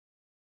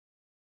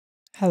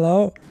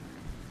Hello.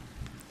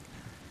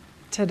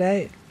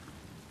 Today,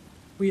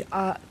 we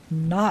are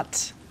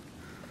not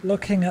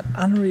looking at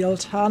Unreal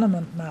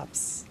Tournament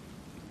maps.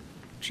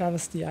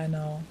 Travesty, I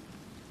know.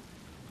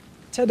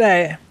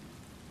 Today,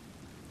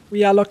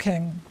 we are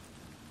looking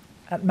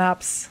at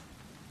maps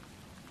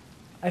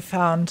I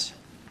found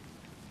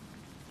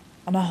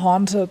on a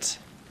haunted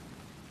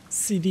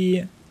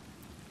CD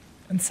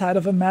inside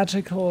of a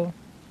magical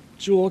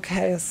jewel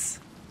case,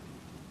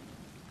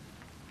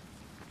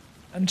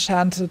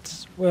 enchanted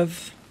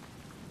with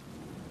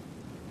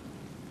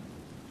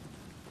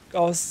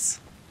ghosts.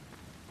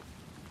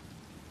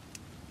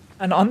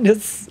 And on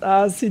this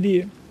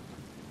CD,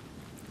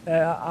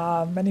 there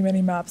are many,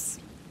 many maps.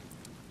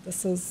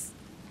 This is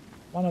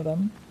one of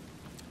them.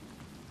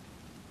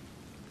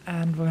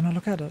 And we're gonna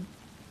look at it.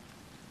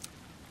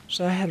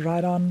 Should I head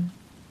right on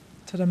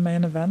to the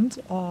main event,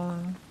 or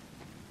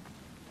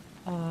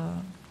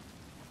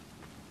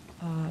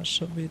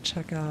should we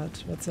check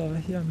out what's over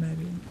here,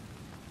 maybe?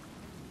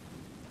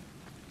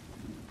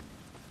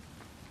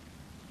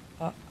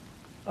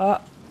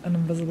 An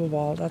invisible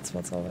wall, that's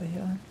what's over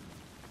here.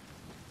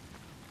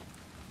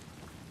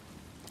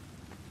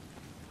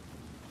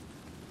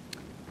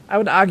 I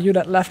would argue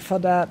that Left 4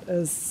 Dead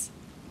is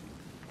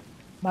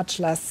much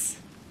less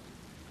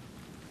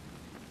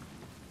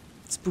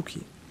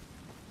spooky.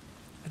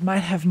 It might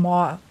have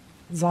more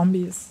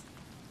zombies,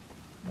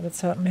 but it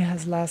certainly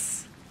has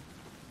less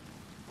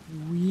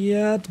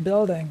weird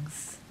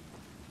buildings.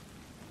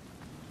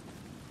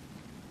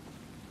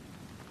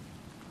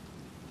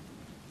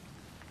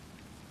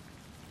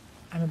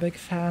 I'm a big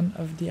fan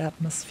of the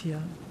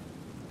atmosphere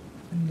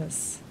in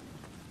this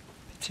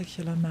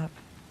particular map.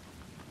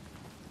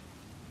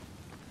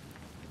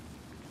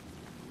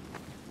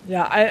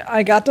 Yeah,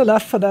 I got the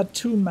Left 4 Dead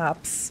 2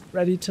 maps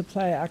ready to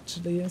play,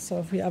 actually, so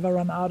if we ever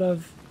run out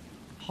of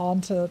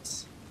haunted,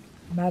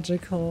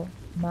 magical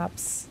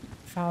maps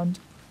found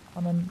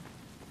on a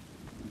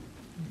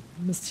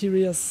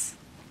mysterious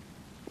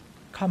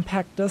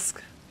compact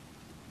disc,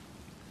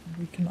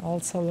 we can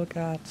also look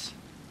at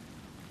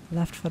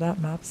Left 4 Dead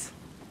maps.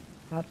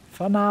 But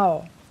for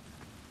now,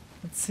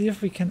 let's see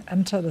if we can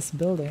enter this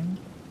building.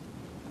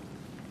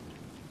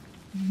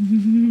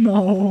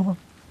 No.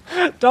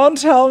 Don't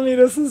tell me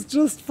this is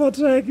just for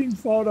taking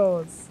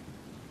photos.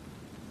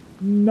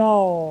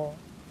 No.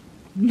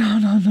 No,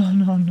 no, no,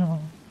 no, no.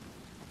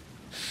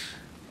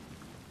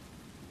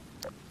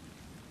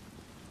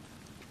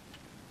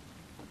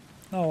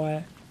 No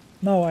way.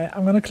 No way.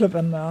 I'm gonna clip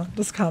in now.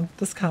 This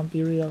can't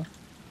be real.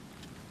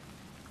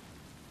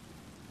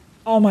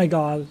 Oh my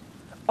god.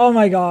 Oh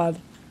my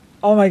god.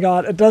 Oh my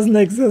god. It doesn't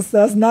exist.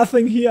 There's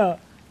nothing here.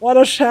 What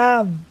a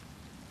sham.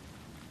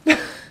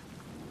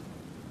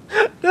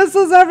 This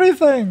is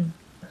everything.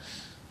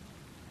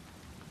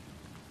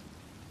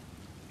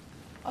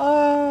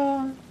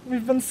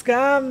 We've been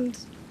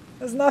scammed.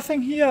 There's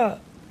nothing here.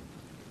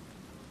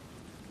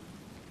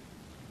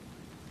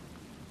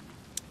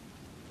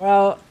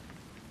 Well,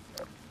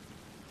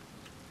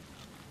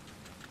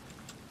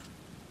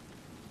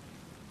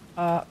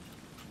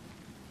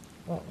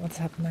 what's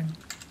happening?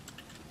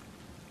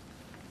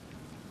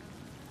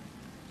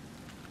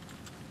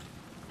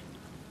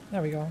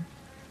 There we go.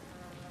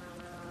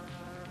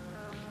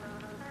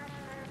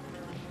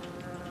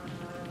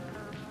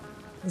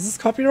 Is this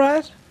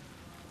copyright?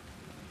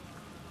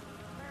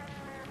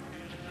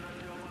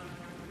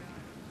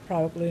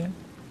 Probably.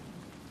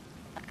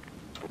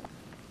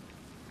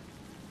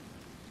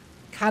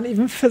 Can't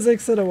even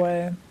physics it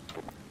away.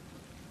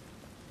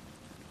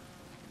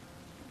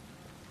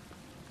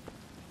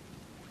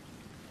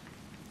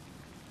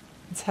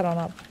 Let's head on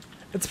up.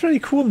 It's pretty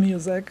cool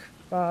music,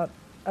 but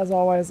as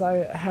always,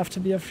 I have to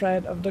be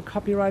afraid of the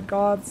copyright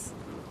gods.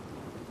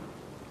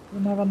 You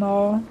never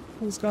know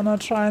who's gonna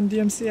try and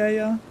DMCA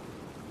you.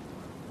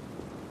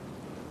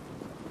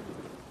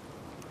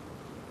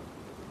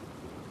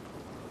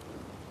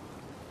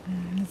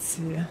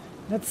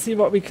 Let's see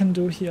what we can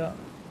do here.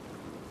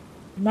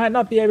 We might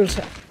not be able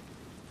to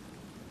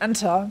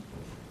enter.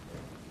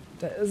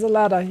 There is a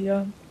ladder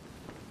here.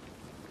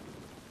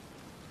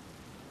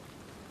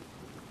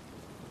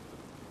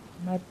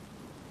 Might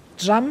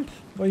jump?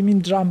 What do you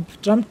mean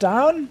jump? Jump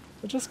down?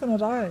 We're just gonna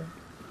die.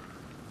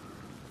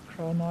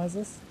 Crow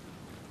noises.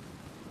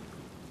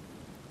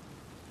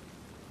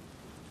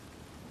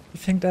 You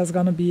think there's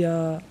gonna be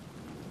a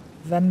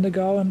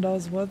Wendigo in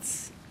those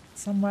woods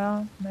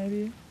somewhere,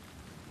 maybe?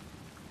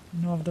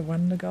 You know of the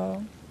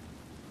Wendigo?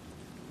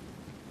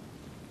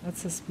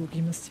 That's a spooky,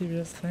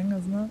 mysterious thing,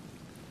 isn't it?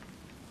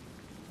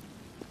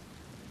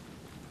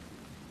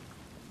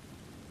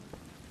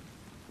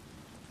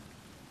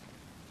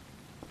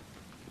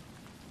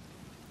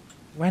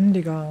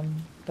 Wendigo.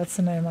 That's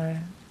the name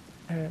I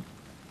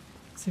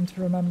seem to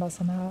remember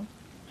somehow.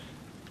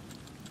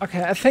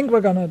 Okay, I think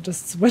we're gonna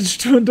just switch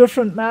to a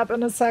different map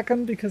in a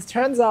second, because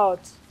turns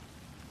out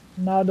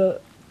now the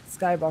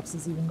skybox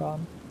is even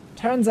gone.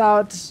 Turns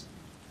out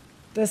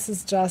this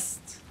is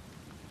just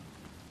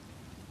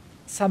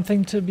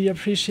something to be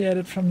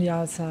appreciated from the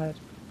outside.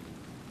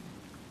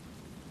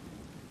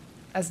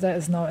 as there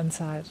is no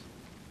inside.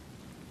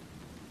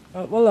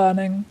 But we're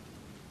learning.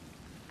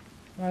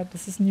 Right,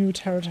 this is new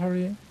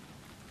territory.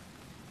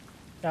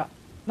 Yeah,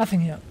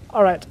 nothing here.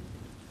 Alright.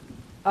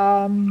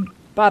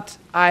 But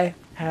I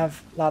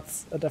have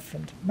lots of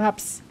different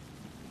maps.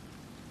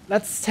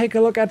 Let's take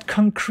a look at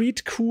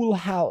Concrete Cool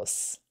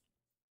House.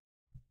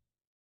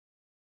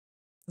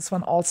 This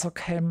one also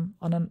came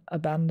on an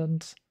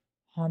abandoned,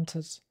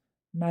 haunted,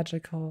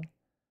 magical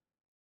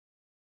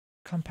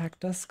compact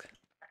disc.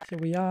 Here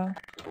we are.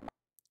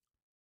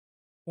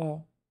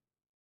 Whoa.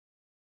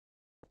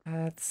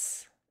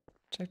 Let's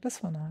check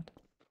this one out.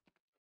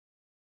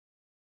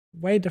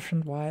 Way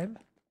different vibe.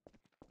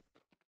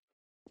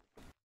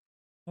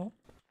 Oh,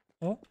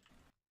 oh.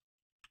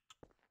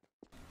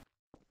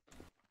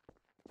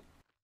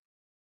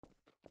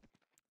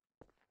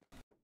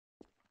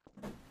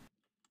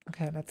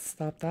 Okay, let's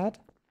stop that.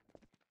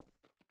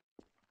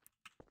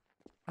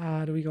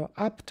 Do we go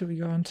up? Do we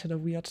go into the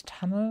weird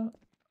tunnel?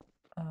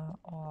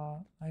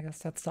 Or I guess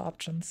that's the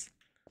options.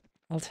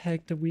 I'll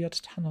take the weird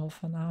tunnel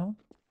for now.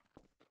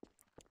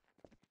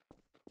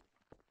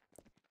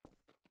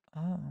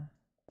 Oh.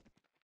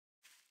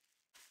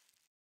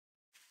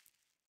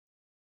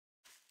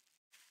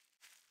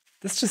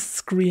 This just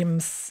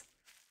screams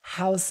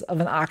house of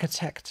an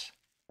architect.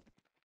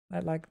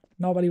 Like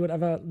nobody would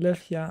ever live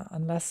here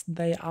unless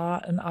they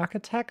are an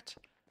architect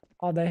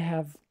or they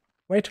have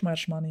way too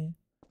much money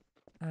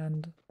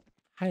and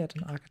hired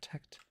an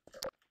architect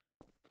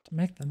to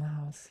make them a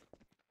house.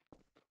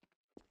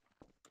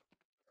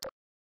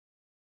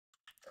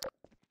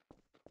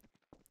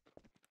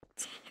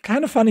 It's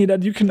kind of funny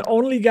that you can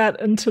only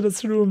get into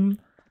this room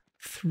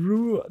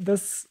through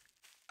this,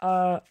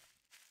 what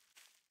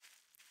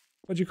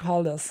do you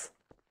call this?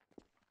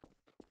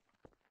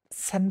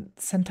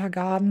 Center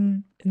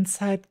garden,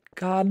 inside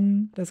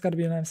garden. There's got to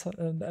be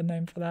a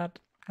name for that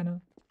kind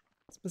of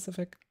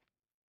specific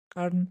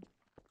garden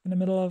in the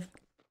middle of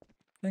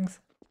things.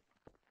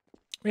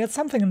 We had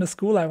something in the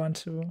school I went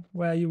to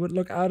where you would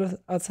look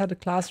outside the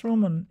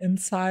classroom, and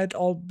inside,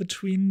 all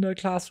between the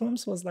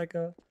classrooms, was like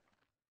a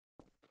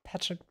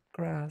patch of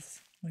grass,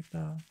 like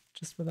that,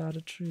 just without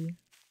a tree.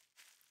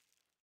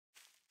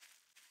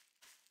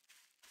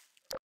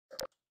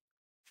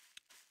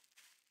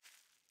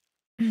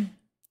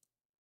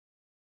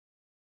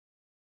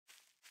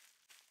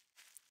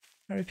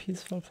 Very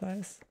peaceful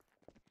place.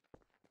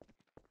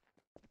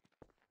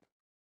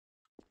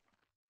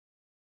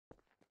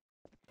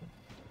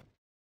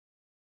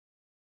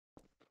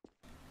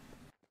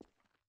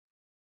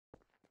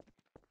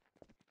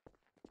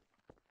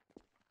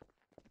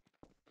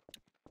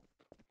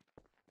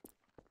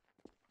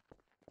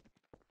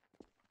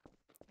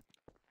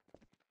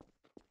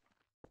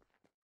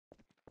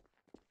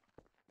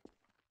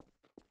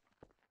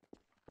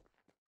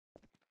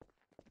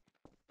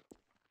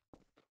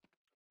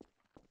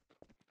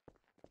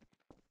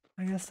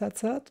 I guess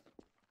that's it.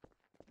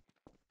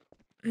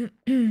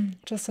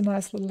 Just a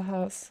nice little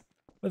house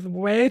with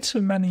way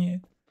too many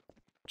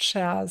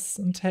chairs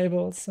and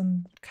tables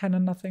and kind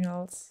of nothing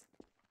else.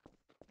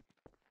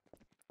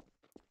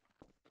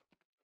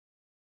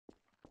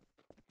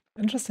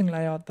 Interesting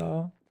layout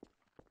though.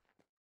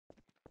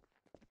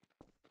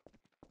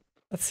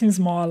 That seems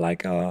more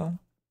like a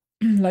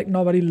like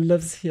nobody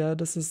lives here.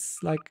 This is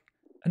like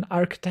an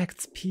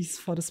architect's piece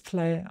for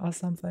display or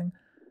something.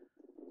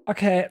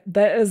 Okay,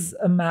 there is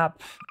a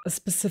map, a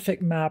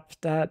specific map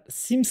that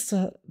seemed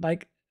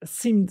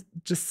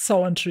just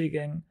so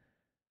intriguing.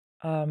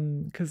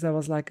 Because there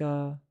was like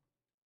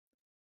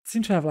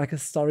seemed to have like a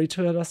story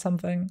to it or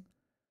something.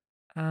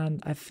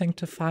 And I think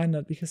to find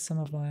it, because some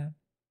of my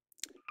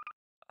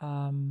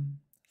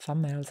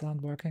thumbnails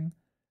aren't working.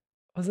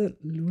 Was it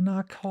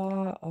Lunar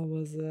Core or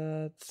was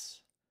it?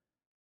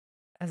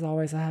 As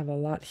always, I have a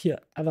lot here.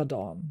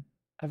 Everdawn.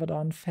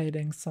 Everdawn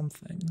fading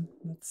something.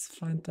 Let's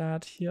find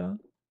that here.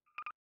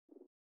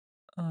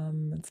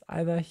 It's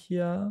either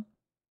here.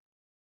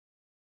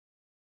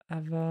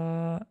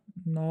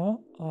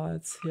 No, or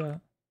it's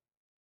here.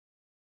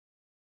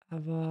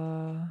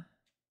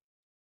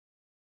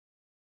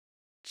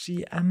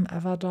 GM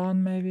Everdawn,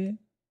 maybe.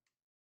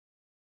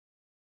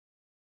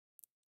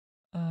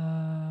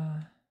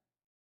 There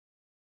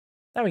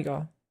we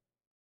go.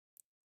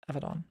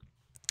 Everdawn.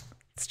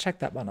 Let's check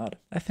that one out.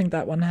 I think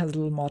that one has a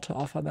little more to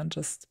offer than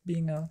just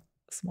being a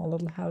small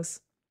little house.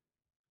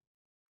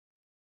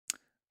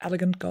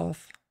 Elegant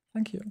goth.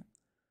 Thank you.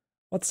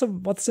 What's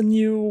the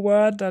new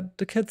word that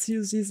the kids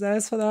use these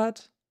days for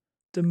that?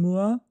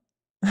 Demure?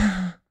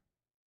 Gotta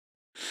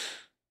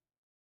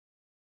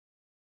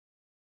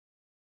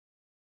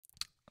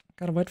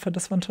wait for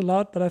this one to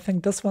load, but I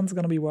think this one's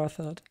gonna be worth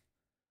it.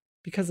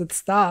 Because it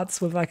starts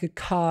with like a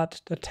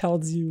card that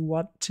tells you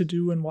what to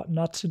do and what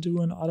not to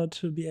do in order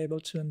to be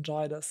able to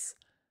enjoy this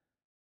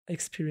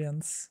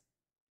experience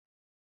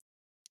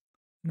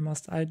in the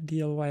most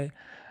ideal way.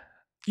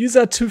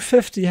 User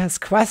 250 has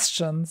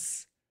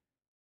questions.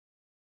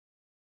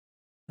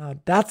 Now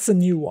that's a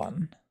new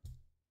one.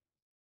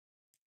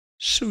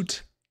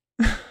 Shoot.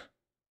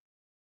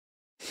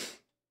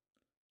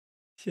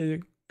 Here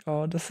you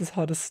go. This is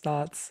how this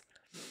starts.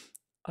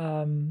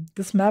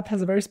 This map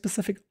has a very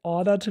specific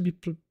order to be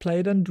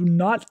played in. Do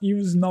not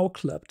use no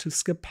clip to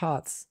skip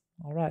parts.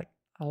 All right,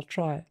 I'll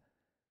try.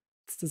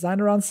 It's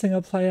designed around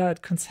single player.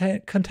 It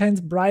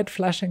contains bright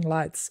flashing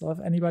lights. So if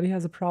anybody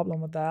has a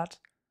problem with that,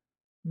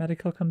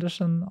 medical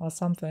condition or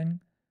something,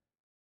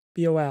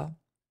 be aware.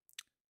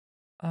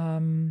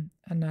 And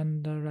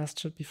then the rest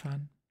should be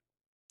fine.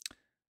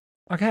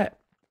 Okay.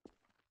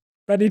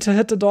 Ready to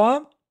hit the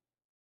door?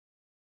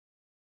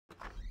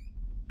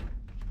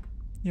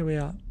 Here we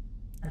are.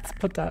 Let's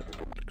put that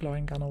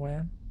glowing gun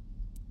away.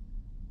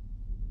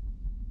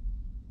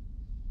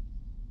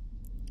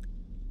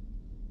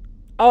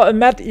 Oh, a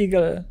Mad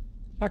Eagle.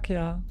 Fuck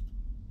yeah.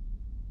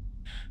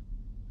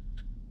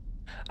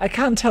 I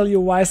can't tell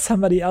you why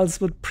somebody else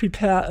would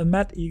prepare a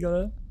Mad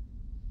Eagle.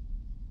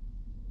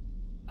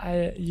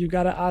 You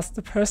gotta ask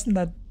the person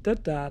that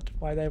did that,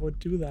 why they would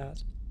do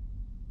that.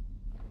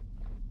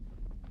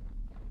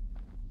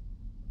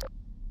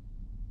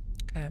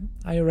 Okay,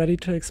 are you ready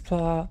to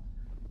explore?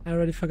 I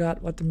already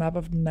forgot what the map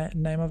of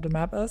name of the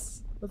map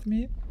is with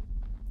me.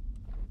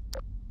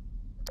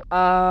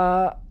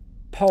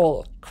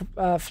 Poll.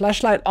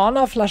 Flashlight on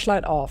or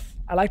flashlight off?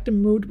 I like the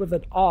mood with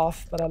it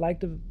off, but I like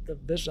the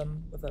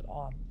vision with it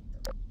on.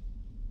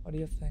 What do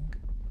you think?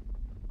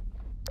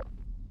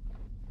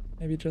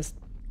 Maybe just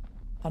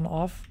on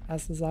off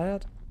as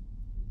desired?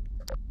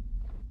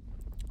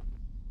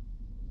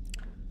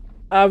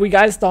 We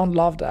guys don't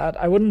love that.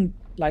 I wouldn't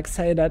like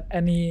say that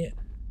any,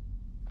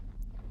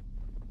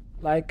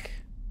 like,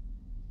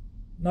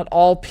 not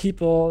all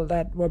people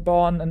that were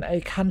born in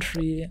a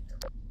country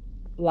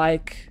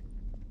like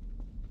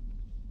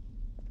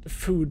the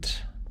food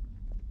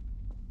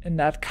in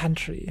that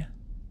country,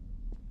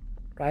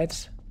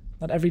 right?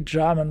 Not every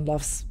German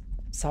loves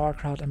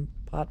sauerkraut and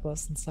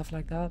bratwurst and stuff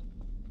like that.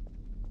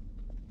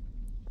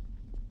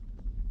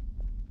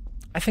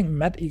 I think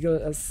Mad Eagle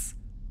is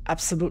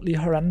absolutely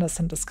horrendous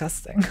and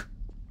disgusting.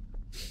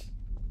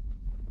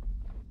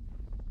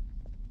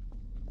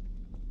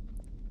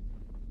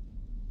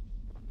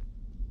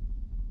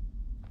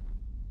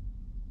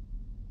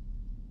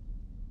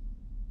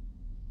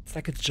 It's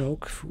like a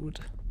joke food.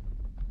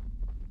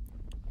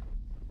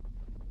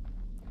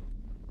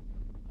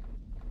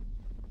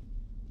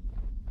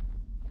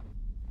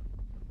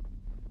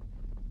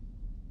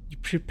 You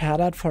prepare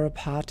that for a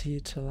party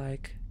to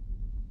like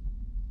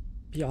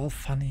be all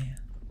funny.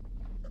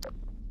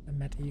 The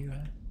Mad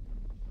Eagle.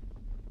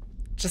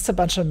 Just a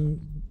bunch of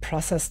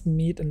processed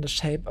meat in the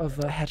shape of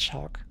a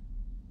hedgehog.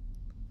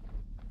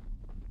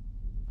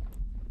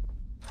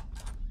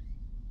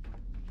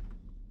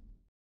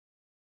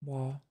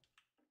 Wow.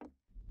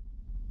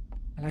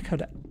 I like how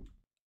that...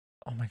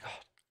 Oh my god.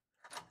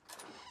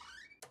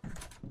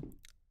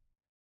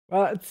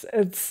 Well,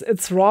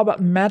 it's raw,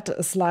 but Mad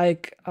is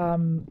like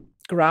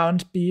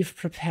ground beef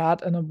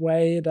prepared in a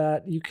way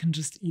that you can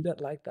just eat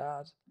it like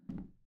that.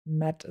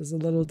 Mad is a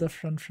little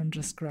different from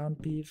just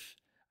ground beef.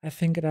 I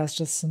think it has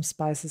just some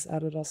spices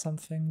added or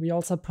something. We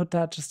also put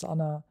that just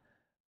on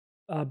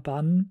a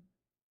bun,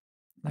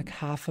 like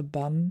half a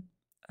bun,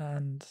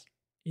 and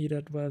eat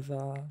it with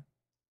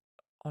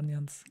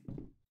onions.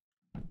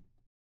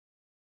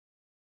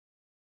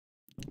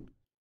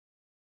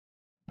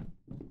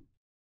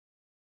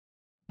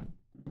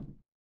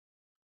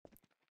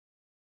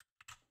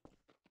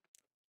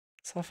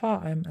 So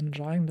far, I'm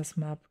enjoying this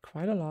map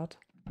quite a lot.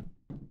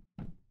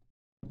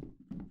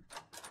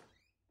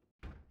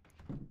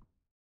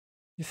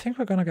 You think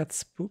we're gonna get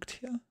spooked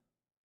here?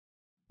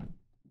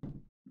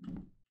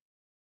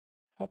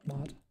 Hope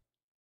not.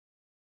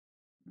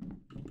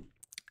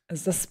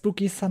 Is this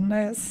spooky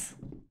Sundays?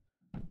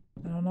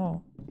 I don't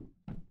know.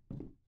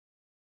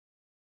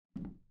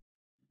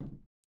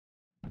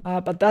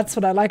 But that's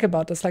what I like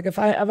about this. Like, if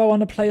I ever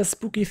want to play a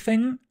spooky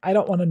thing, I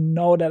don't want to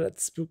know that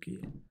it's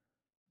spooky.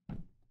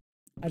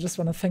 I just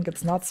want to think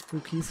it's not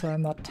spooky, so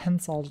I'm not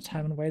tense all the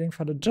time and waiting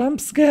for the jump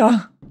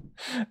scare.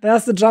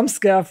 There's the jump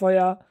scare for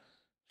ya.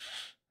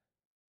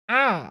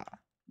 Ah,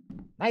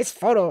 nice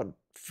photo,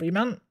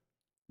 Freeman.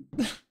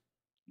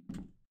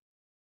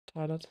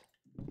 Toilet.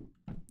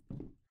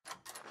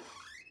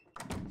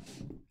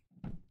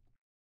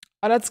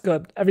 Oh, that's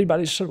good.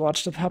 Everybody should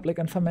watch the public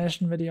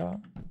information video.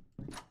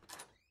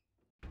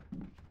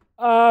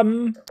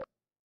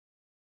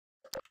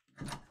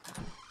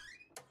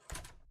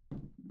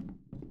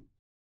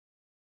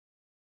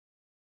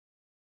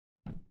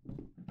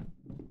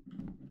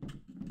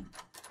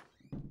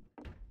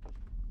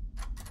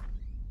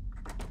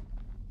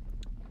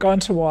 Go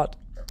into what?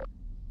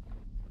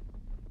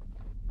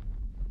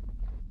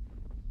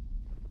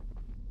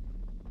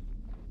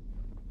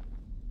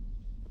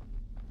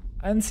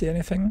 I didn't see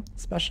anything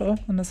special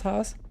in this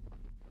house.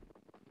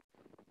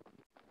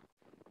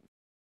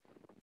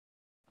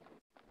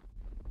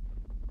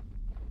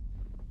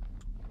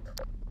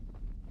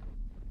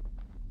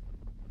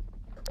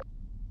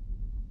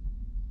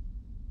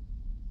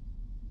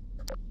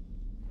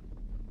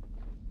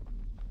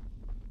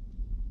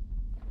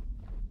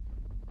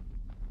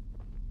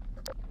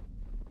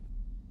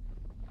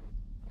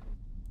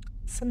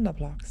 Cinder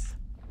blocks.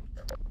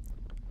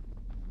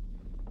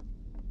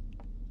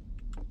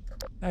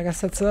 I guess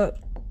that's it.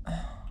 I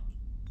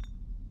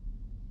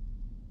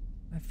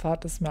thought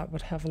this map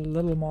would have a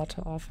little more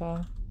to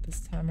offer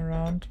this time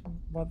around.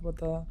 What with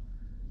the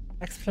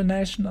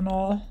explanation and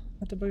all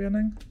at the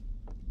beginning.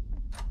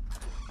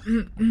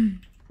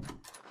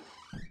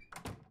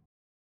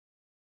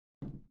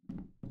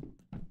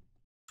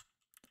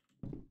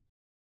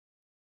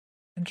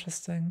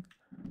 Interesting.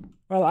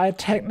 Well, I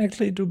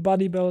technically do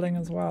bodybuilding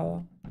as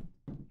well.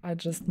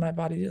 My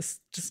body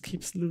just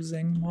keeps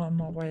losing more and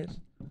more weight.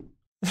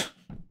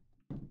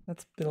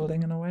 That's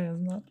building in a way,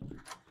 isn't it?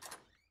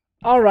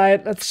 All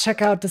right, let's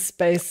check out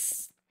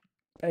the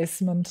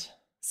basement.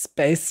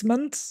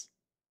 Spacement?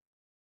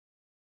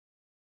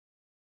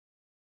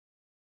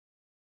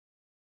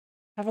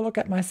 Have a look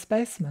at my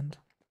spacement.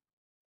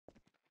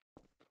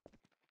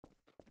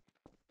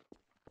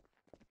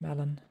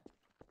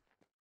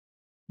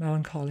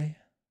 Melancholy.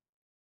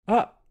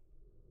 Ah!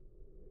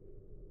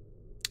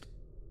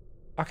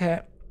 Okay.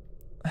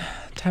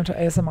 Time to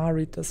ASMR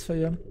read this for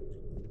you.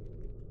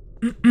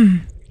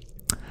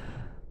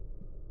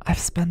 I've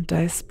spent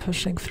days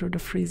pushing through the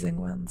freezing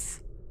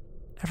winds.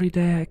 Every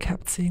day I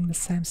kept seeing the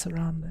same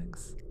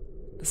surroundings.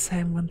 The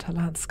same winter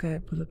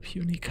landscape with a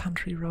puny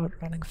country road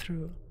running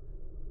through.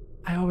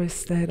 I always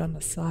stayed on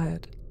the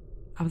side.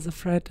 I was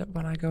afraid that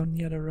when I go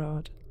near the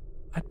road,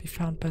 I'd be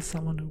found by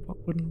someone who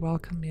wouldn't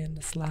welcome me in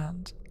this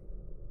land.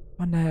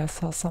 One day I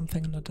saw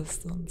something in the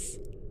distance.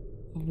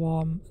 A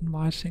warm,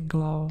 inviting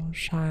glow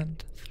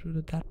shined through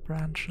the dead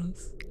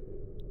branches.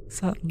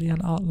 Certainly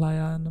an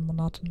outlier in the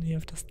monotony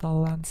of this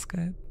dull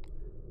landscape.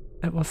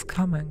 It was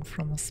coming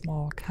from a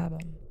small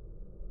cabin.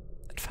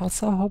 It felt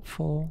so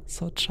hopeful,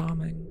 so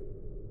charming.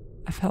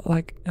 I felt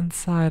like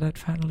inside I'd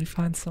finally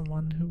find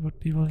someone who would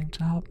be willing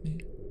to help me.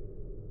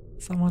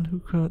 Someone who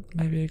could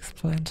maybe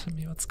explain to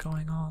me what's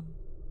going on.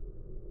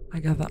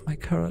 I gathered my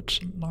courage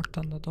and knocked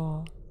on the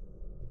door.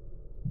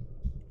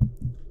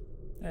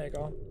 There you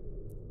go.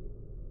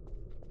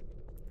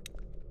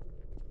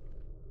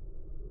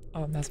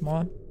 Oh, and there's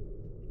more.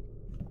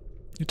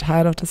 You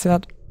tired of this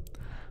yet?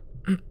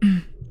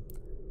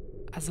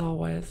 As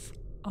always,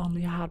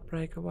 only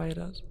heartbreak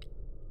awaited.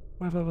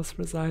 Whoever was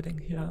residing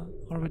here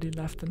already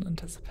left in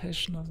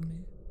anticipation of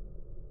me.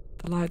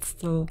 The light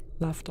still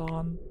left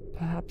on,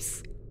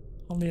 perhaps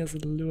only as a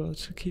lure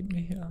to keep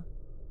me here.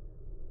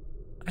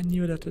 I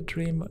knew that the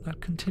dream would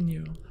not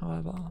continue,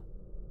 however.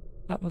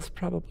 That was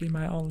probably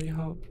my only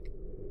hope.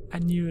 I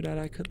knew that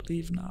I could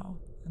leave now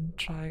and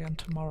try again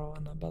tomorrow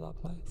in a better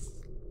place.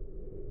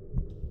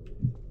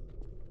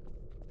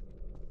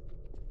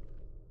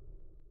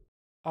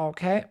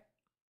 Okay.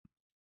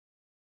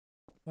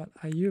 What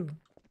are you?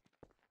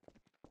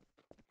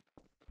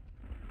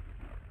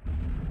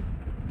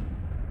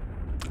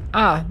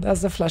 Ah,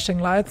 there's the flashing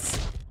lights.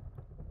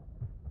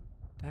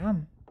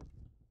 Damn.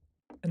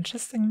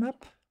 Interesting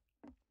map.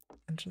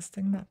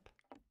 Interesting map.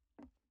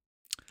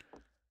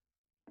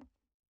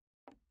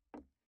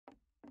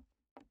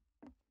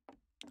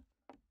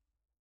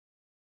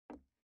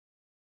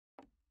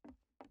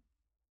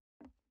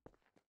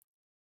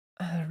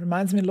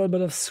 Reminds me a little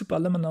bit of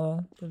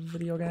Superliminal, the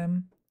video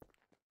game.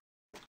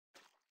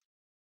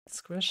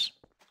 Squish.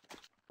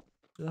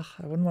 Ugh,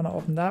 I wouldn't want to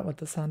open that with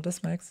the sound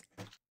this makes.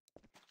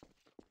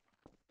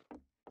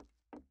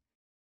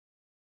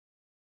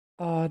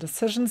 Oh,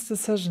 decisions.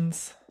 Is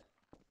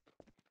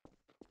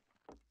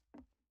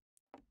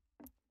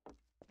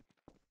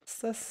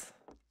this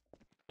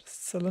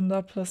just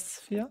cylinder plus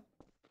sphere?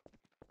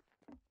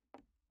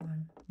 I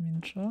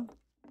mean, sure.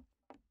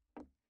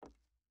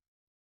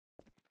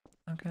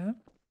 Okay.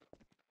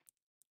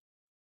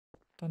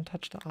 Don't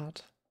touch the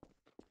art.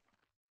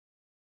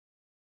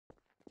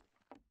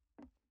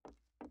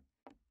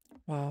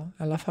 Wow,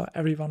 I love how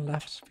everyone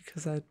left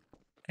because I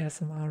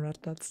ASMR read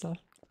that stuff.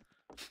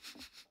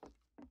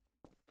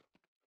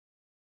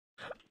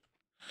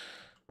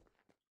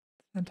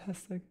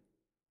 Fantastic.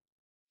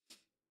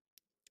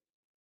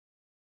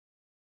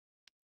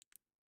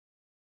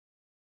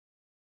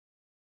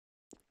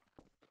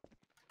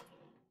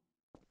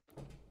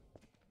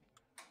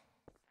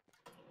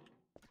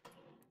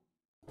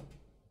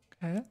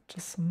 Okay,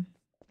 just some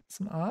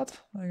art,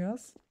 I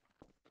guess.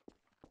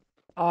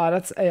 Oh,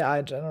 that's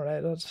AI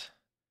generated.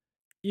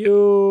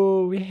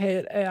 We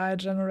hate AI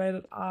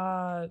generated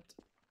art.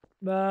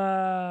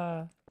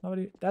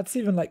 Nobody. That's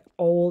even like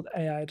old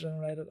AI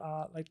generated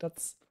art. Like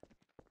that's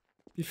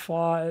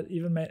before it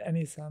even made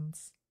any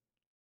sense.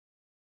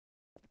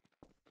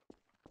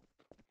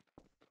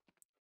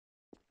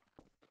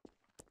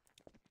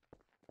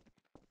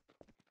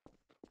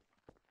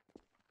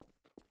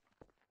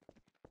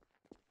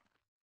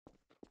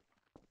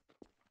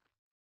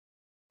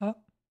 Huh?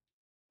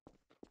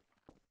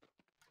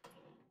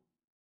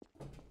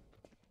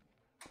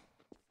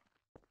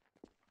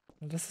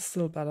 Well, this is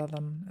still better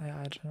than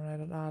AI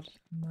generated art,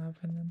 in my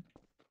opinion.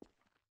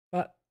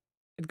 But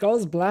it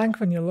goes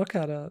blank when you look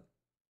at it.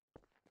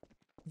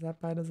 Is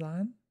that by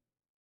design?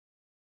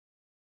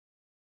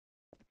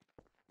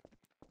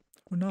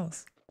 Who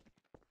knows?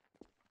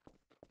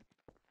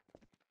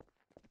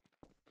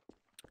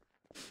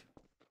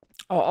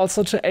 Oh,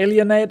 also to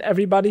alienate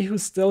everybody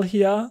who's still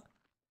here,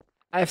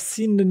 I've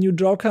seen the new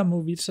Joker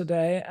movie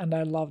today and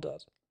I loved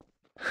it.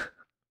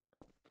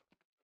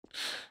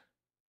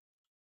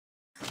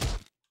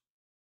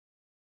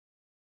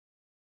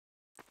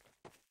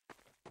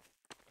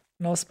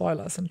 No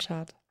spoilers in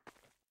chat.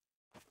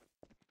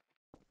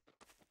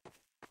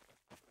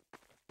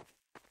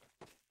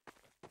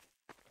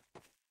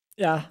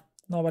 Yeah,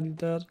 nobody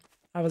did.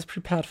 I was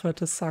prepared for it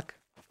to suck,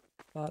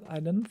 but I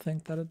didn't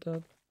think that it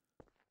did.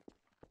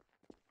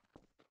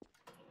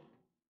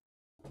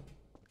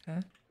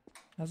 Okay,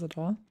 there's a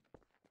door.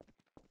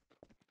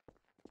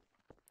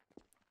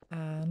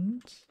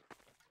 And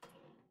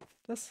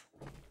this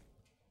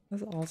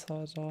is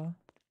also a door.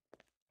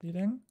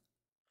 Leading.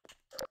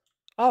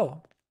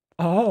 Oh!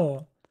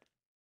 Oh!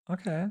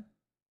 Okay.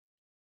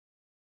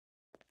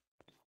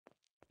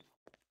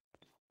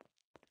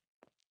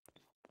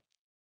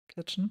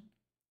 Kitchen.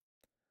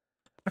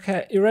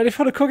 Okay, you ready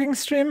for the cooking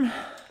stream?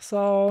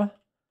 So...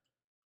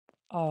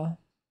 Oh.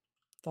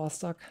 Door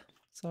stuck.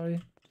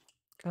 Sorry.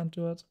 Can't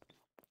do it.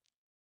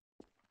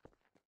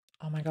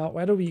 Oh my god,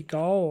 where do we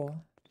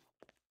go?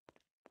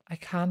 I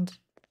can't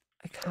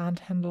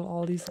handle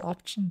all these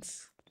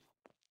options.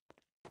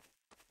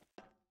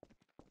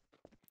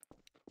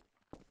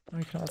 Oh,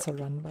 you can also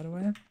run, by the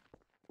way.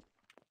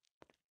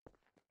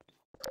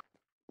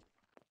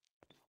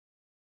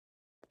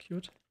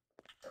 Cute.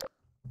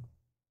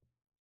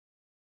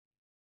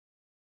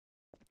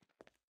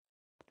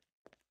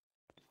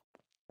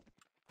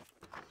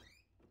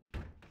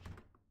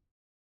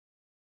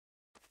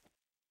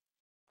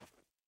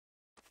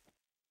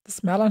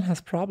 This melon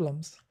has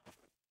problems.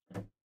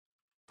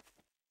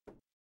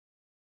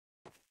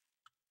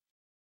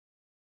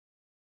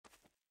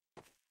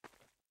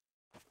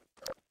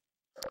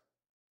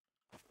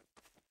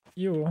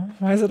 Ew,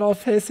 why is it all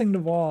facing the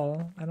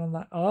wall? I don't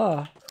like.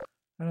 Oh,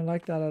 I don't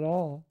like that at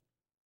all.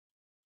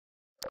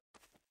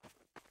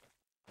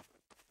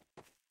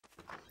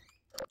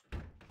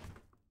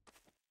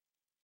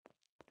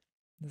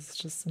 This is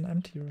just an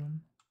empty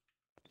room.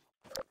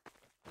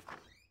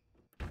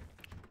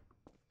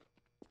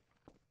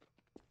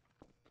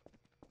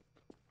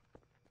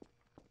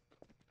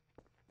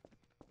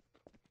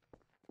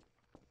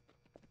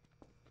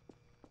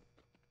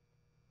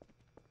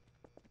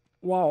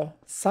 Wow,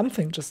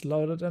 something just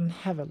loaded in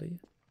heavily.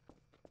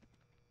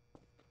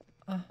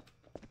 Ah.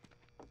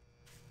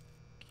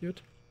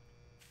 Cute.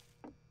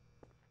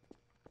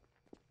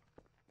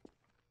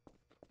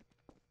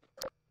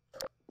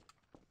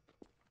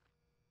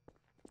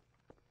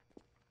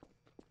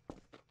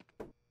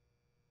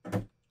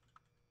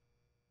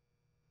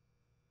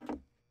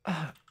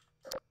 Ah.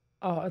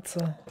 Oh, it's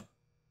a...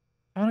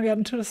 I want to get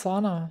into the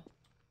sauna.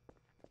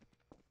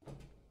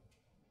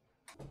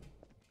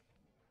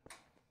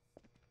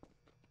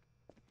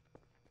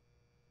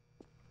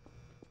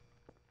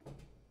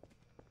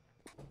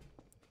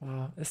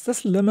 Wow, is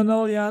this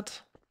liminal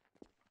yet?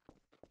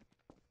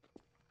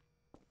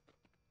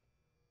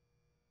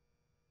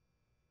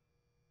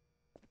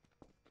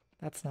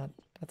 That's not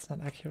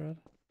accurate.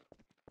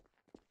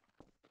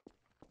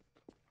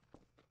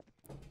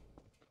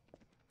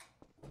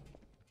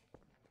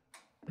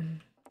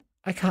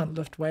 I can't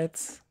lift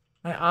weights.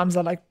 My arms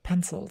are like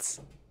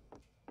pencils.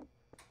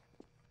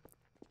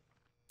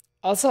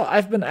 Also,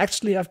 I've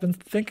been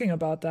thinking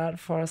about that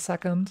for a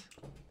second.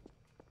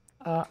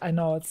 I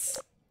know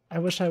I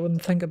wish I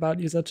wouldn't think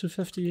about user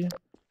 250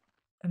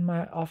 in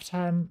my off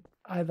time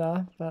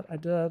either, but I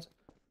did.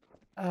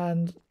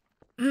 And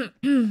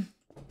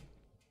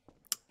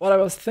what I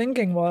was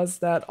thinking was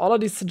that all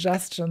of these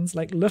suggestions,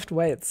 like lift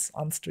weights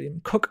on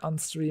stream, cook on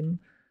stream,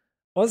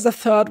 what was the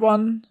third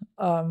one?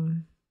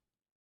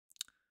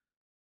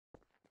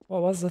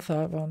 What was the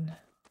third one?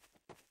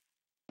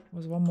 There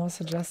was one more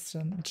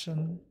suggestion.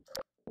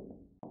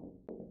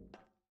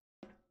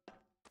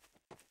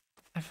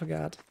 I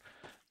forgot.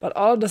 But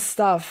all the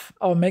stuff,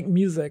 oh, make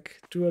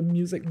music, do a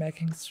music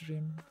making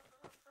stream.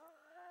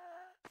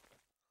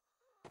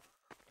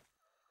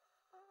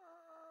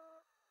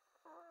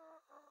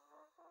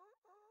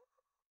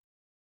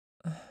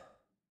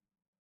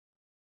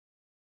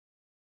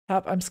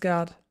 Help, I'm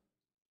scared.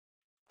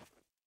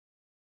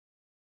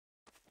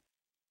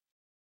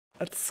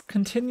 Let's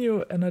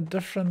continue in a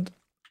different...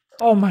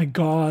 Oh my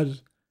god.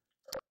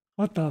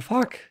 What the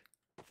fuck?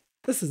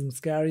 This isn't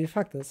scary.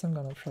 Fuck this, I'm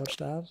gonna approach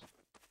that.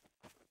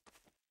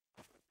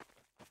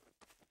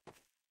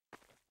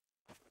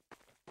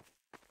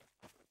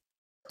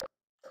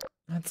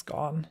 It's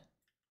gone.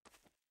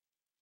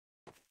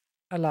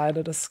 I lied,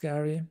 it is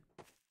scary.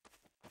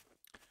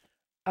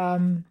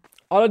 All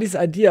of these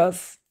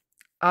ideas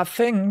are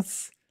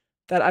things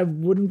that I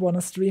wouldn't want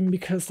to stream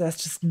because there's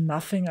just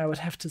nothing I would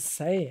have to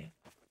say.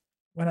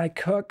 When I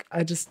cook,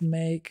 I just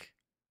make...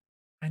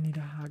 I need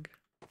a hug.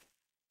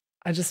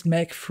 I just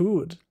make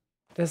food.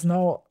 There's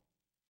no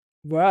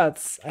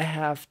words I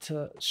have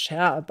to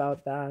share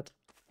about that.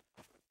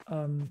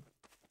 And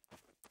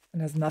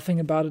there's nothing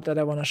about it that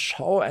I want to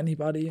show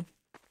anybody.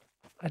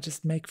 I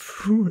just make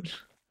food.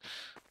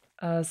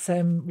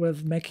 Same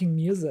with making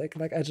music.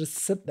 Like I just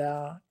sit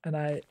there and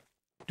I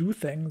do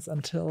things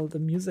until the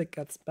music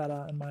gets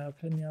better, in my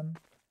opinion.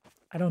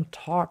 I don't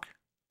talk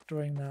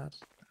during that.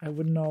 I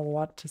wouldn't know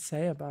what to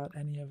say about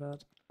any of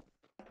it.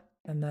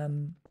 And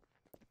then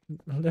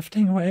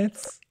lifting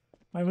weights?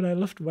 Why would I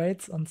lift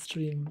weights on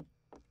stream?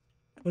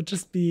 It would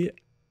just be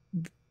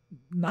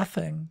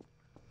nothing.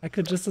 I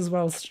could just as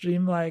well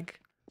stream like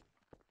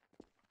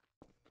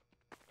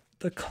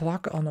the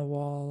clock on a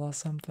wall or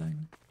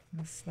something.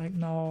 It's like,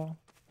 no.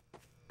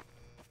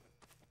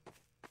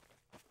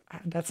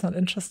 That's not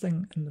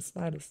interesting in the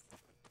slightest.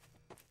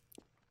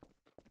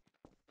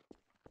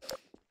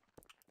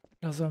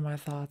 Those are my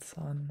thoughts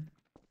on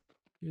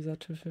user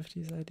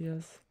 250's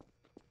ideas.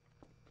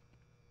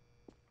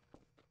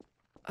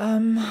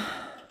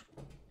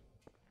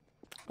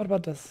 What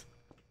about this?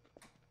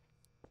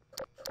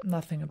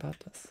 Nothing about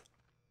this.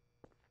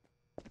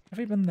 Have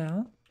we been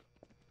there?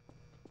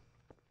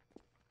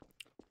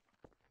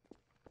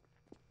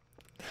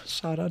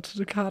 Shout out to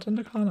the card in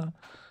the corner.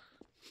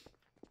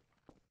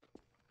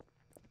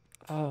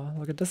 Oh,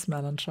 look at this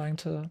melon trying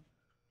to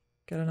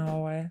get in our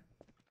way.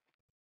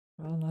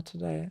 Well, not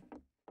today.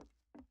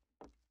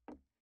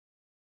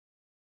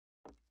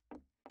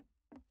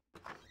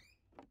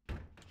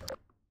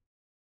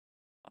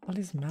 All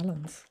these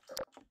melons.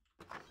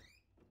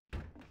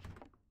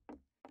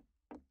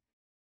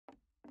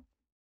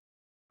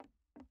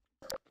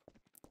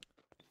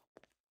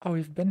 Oh,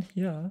 we've been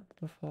here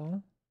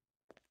before.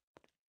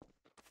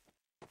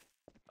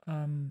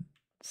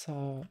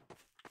 So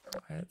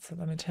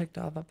let me take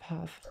the other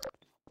path.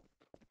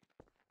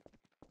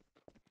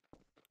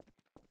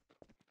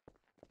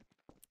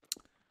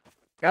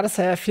 Gotta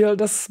say, I feel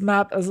this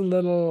map is a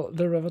little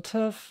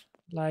derivative.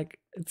 Like,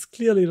 it's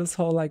clearly this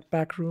whole, like,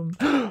 back room.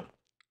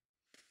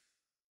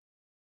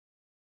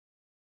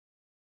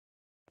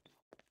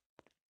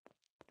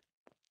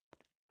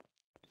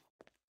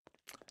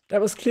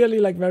 That was clearly,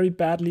 like, very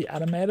badly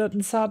animated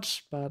and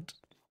such, but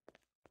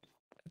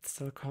it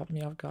still caught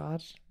me off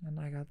guard, and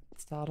I got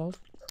startled.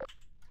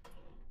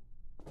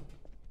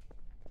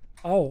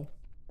 Oh.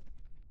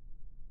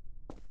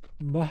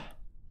 Bah.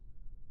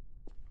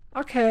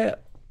 Okay,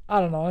 I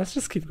don't know, let's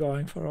just keep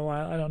going for a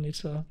while. I don't need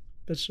to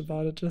bitch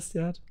about it just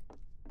yet.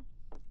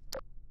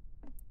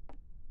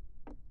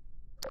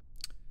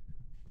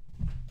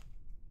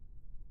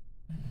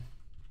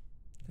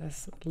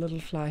 There's a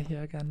little fly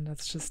here again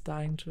that's just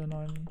dying to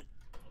annoy me.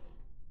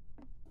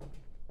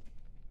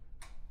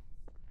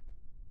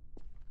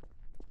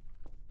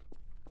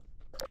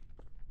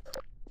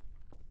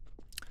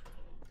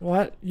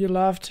 What you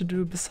love to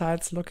do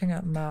besides looking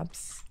at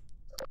maps?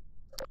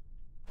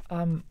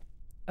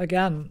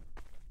 Again,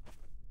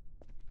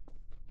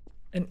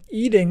 an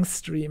eating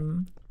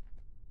stream.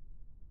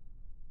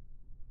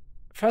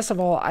 First of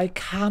all, I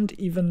can't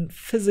even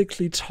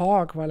physically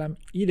talk while I'm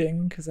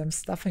eating because I'm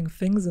stuffing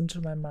things into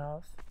my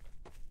mouth.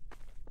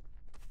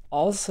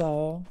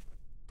 Also,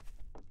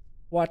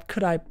 what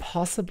could I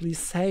possibly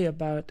say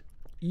about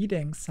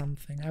eating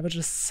something? I would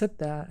just sit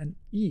there and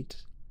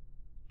eat.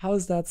 How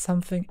is that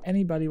something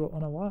anybody would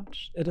want to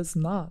watch? It is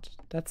not.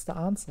 That's the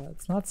answer.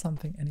 It's not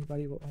something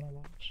anybody would want to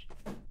watch.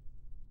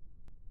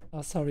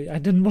 Oh, sorry, I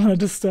didn't want to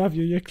disturb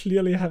you. You're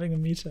clearly having a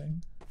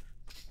meeting.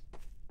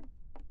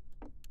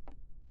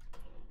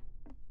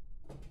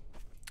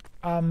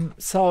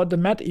 So the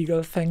Mad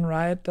Eagle thing,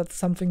 right? That's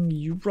something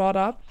you brought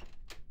up.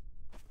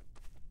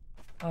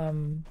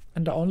 And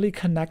the only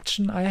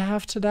connection I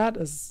have to that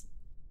is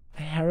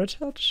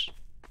heritage.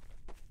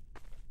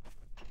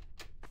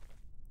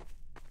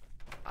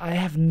 I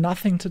have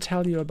nothing to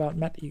tell you about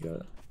Mad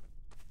Eagle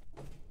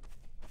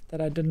that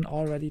I didn't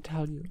already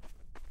tell you.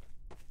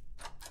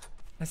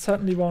 I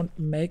certainly won't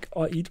make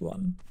or eat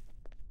one.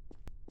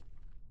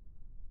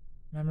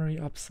 Memory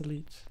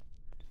obsolete.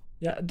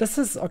 Yeah, this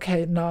is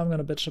okay. Now I'm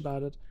gonna bitch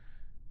about it.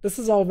 This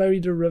is all very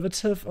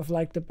derivative of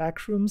like the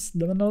backrooms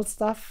liminal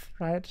stuff,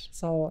 right?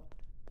 So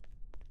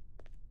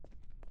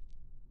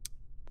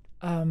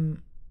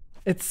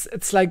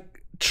it's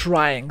like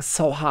trying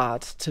so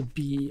hard to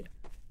be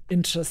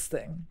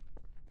interesting.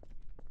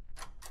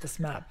 This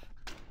map.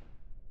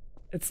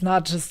 It's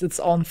not just its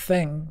own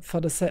thing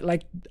for the sake.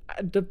 Like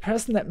the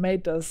person that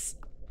made this.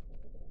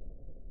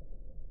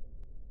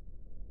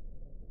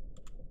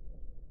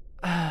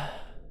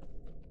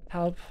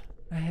 Help!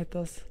 I hate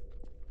this.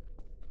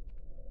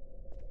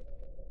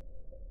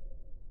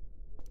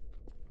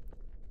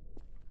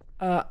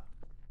 I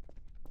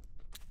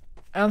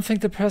don't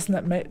think the person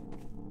that made.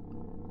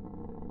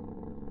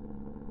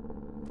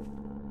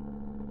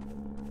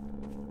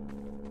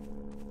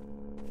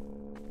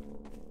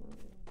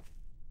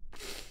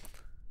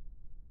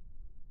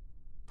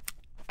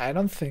 I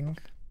don't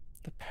think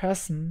the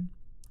person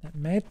that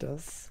made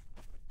this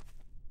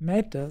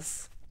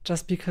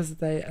just because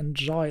they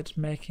enjoyed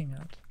making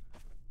it.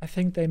 I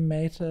think they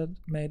made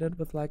it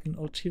with like an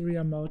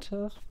ulterior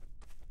motive,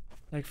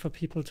 like for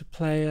people to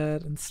play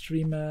it and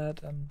stream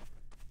it and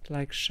to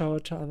like show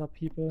it to other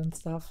people and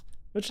stuff,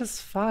 which is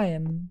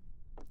fine.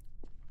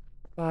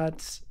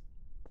 But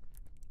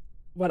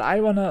what I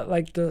wanna,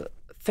 like, the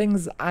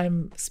things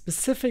I'm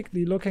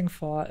specifically looking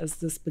for is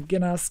this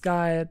beginner's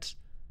guide,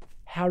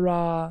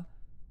 Hera,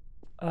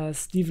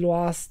 Steve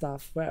Loire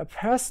stuff, where a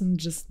person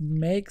just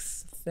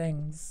makes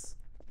things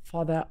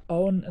for their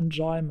own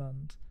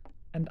enjoyment,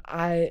 and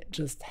I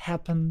just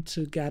happen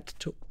to get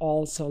to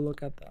also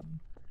look at them.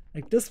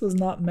 Like, this was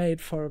not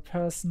made for a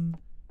person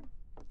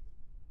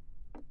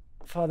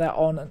for their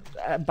own,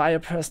 by a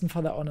person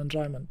for their own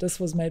enjoyment. This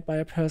was made by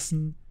a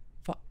person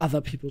for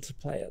other people to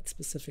play it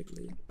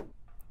specifically.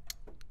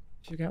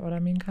 If you get what I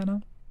mean,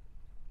 kinda.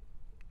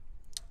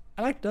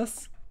 I like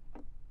this.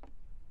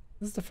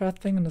 This is the first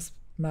thing in this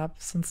map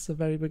since the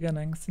very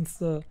beginning, since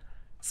the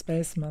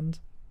spacement,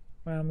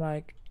 where I'm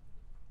like,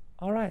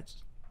 alright,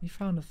 we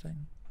found a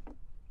thing.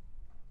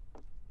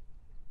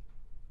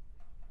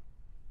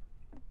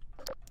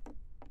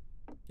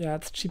 Yeah,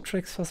 it's cheap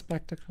tricks for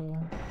spectacle.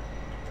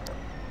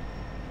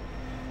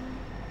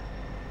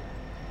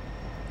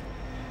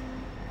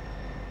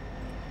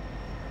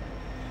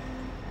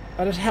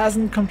 But it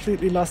hasn't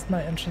completely lost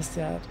my interest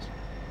yet.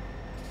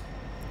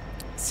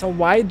 So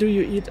why do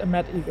you eat a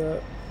Mad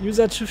Eagle?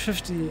 User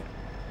 250.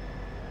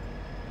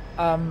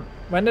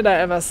 When did I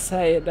ever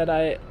say that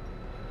I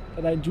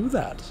do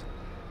that?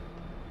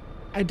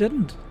 I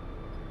didn't.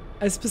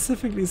 I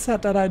specifically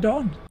said that I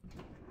don't.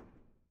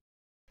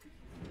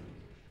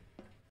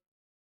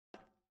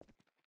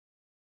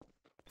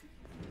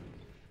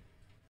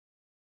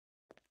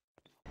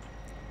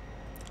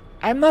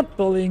 I'm not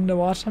bullying the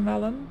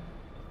watermelon.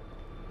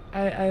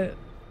 I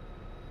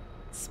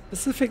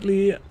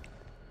specifically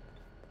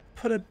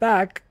put it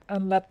back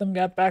and let them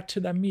get back to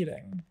their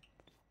meeting.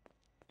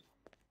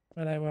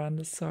 When they were in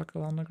this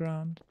circle on the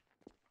ground.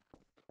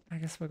 I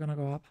guess we're gonna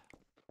go up.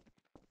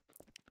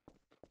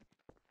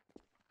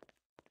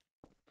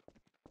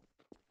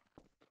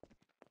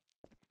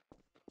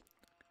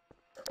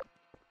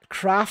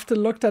 Craft a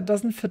look that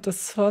doesn't fit the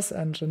source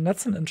engine.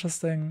 That's an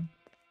interesting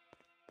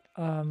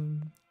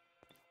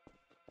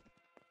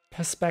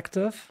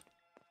perspective.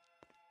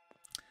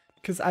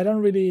 Because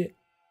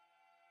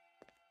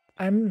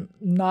I'm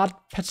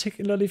not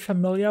particularly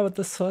familiar with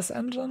the source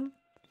engine.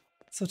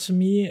 So to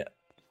me,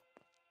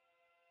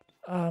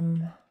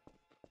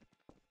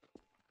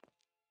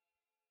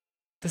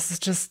 this is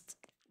just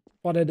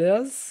what it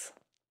is.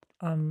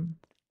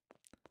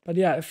 But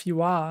yeah, if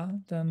you are,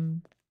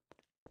 then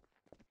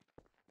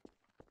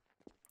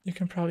you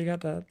can probably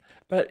get that.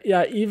 But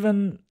yeah,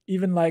 even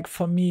like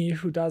for me,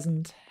 who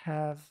doesn't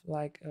have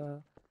like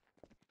a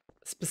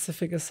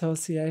specific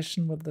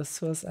association with the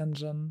source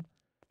engine,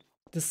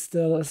 this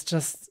still is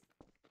just,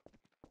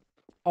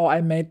 oh, I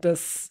made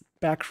this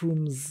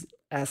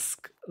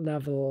Backrooms-esque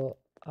level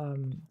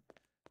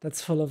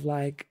that's full of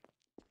like,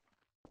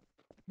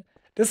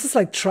 this is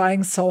like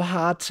trying so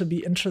hard to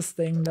be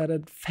interesting that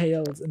it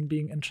fails in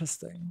being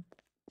interesting.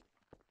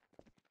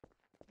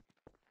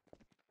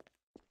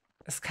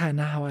 It's kind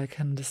of how I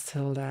can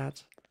distill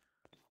that,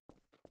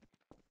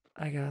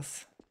 I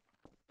guess.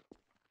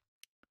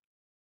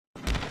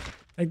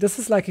 Like, this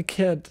is like a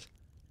kid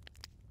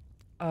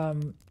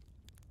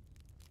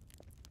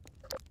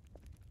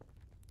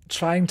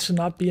trying to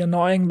not be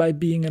annoying by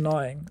being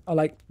annoying, or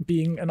like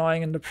being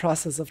annoying in the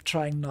process of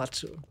trying not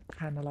to.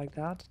 Kind of like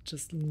that.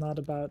 Just not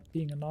about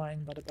being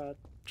annoying, but about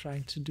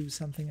trying to do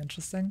something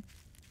interesting.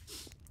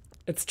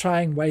 It's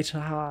trying way too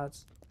hard,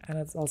 and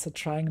it's also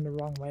trying in the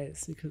wrong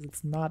ways because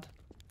it's not,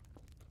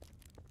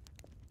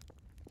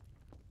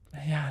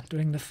 yeah,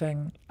 doing the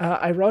thing.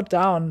 I wrote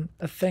down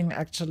a thing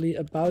actually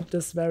about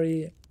this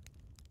very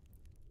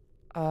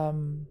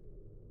I'm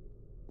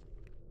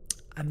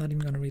not even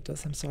gonna read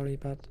this, I'm sorry,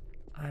 but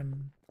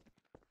I'm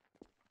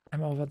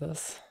over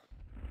this.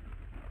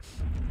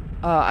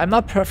 I'm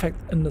not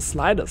perfect in the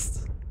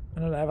slightest. I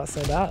don't ever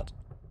say that.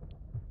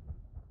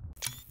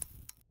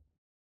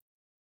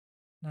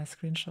 Nice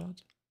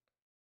screenshot.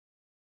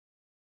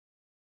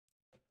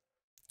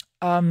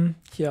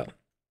 Here.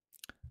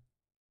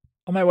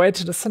 On my way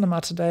to the cinema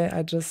today,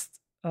 I just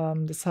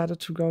decided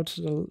to go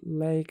to the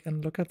lake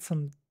and look at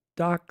some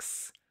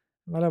ducks.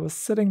 While I was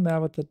sitting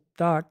there with the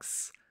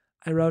ducks,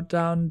 I wrote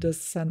down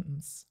this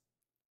sentence.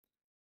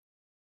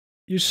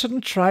 You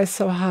shouldn't try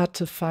so hard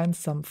to find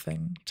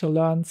something, to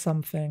learn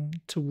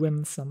something, to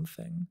win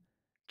something.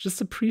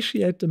 Just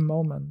appreciate the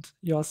moment,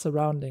 your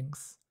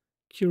surroundings.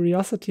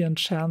 Curiosity and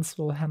chance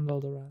will handle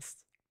the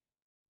rest.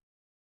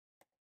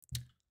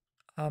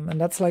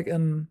 And that's like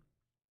in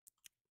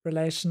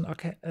relation.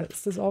 Okay,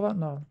 is this over?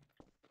 No.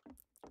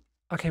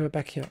 Okay, we're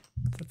back here.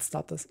 Let's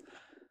start this.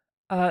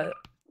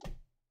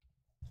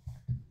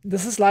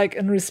 This is like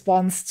in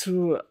response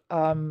to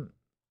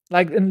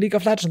like in League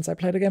of Legends. I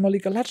played a game of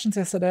League of Legends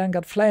yesterday and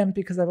got flamed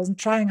because I wasn't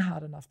trying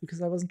hard enough, because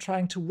I wasn't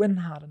trying to win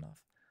hard enough.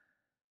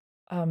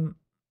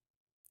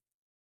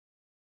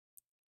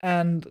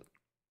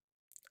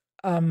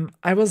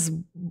 I was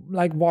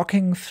like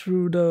walking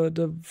through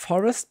the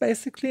forest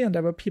basically, and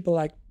there were people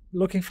like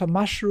looking for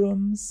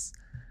mushrooms.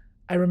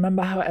 I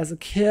remember how as a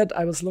kid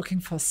I was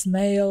looking for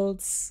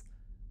snails.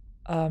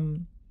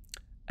 And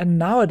And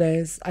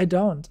nowadays, I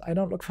don't. I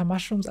don't look for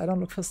mushrooms. I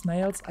don't look for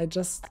snails. I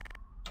just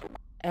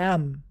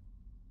am.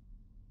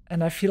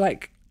 And I feel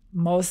like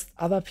most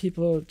other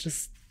people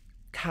just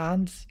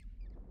can't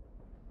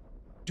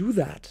do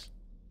that.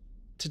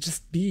 To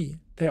just be.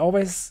 They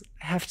always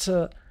have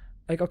to,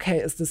 like, okay,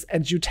 is this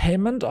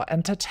edutainment or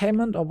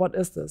entertainment or what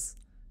is this?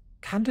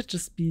 Can't it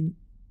just be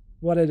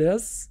what it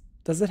is?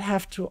 Does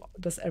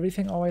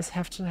everything always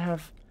have to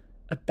have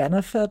a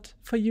benefit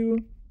for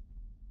you?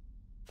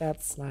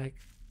 That's like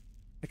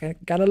I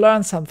gotta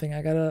learn something,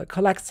 I gotta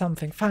collect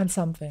something, find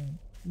something,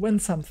 win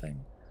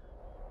something.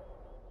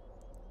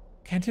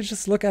 Can't you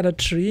just look at a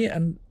tree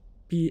and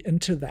be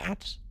into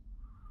that?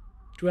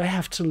 Do I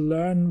have to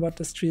learn what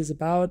this tree is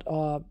about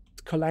or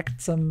collect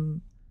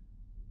some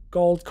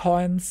gold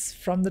coins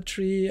from the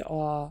tree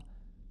or,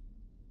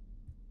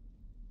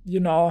 you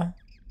know,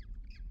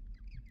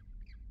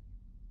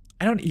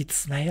 I don't eat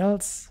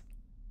snails.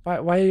 Why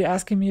are you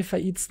asking me if I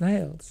eat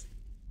snails?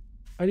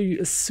 Why do you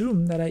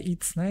assume that I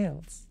eat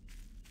snails?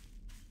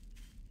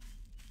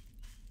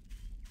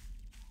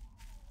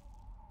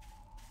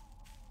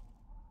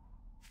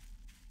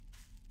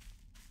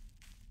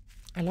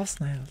 I love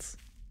snails.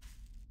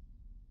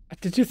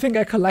 Did you think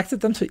I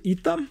collected them to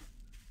eat them?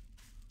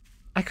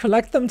 I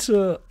collect them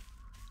to...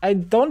 I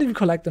don't even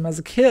collect them as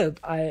a kid.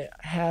 I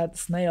had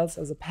snails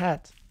as a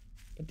pet.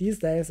 But these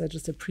days, I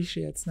just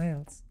appreciate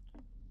snails.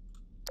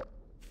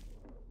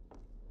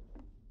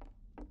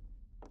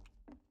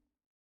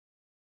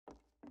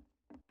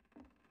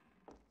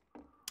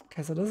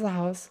 Okay, so this is a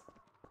house.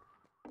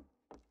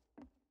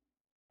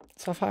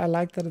 So far, I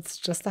like that it's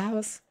just a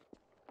house.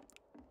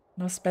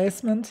 No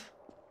basement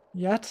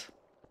yet.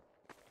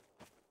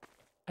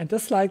 I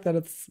dislike that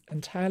it's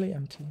entirely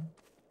empty.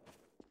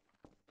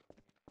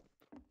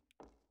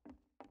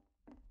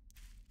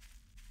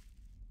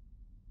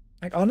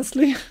 Like,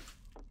 honestly,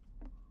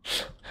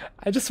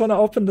 I just want to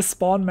open the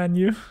spawn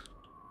menu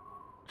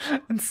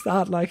and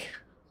start, like,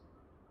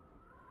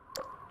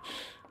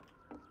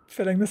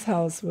 filling this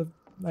house with,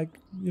 like,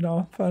 you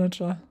know,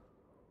 furniture.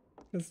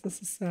 Because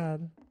this is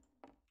sad.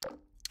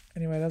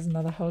 Anyway, there's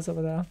another house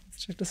over there.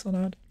 Let's check this one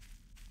out.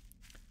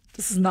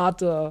 This is not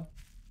the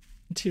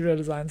interior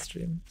design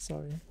stream.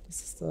 Sorry.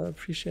 This is the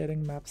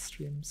appreciating map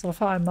stream. So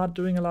far, I'm not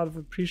doing a lot of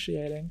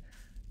appreciating.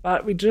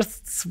 But we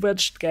just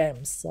switched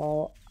games.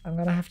 So I'm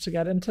gonna have to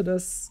get into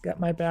this, get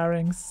my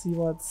bearings, see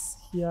what's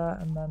here,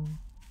 and then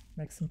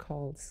make some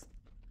calls.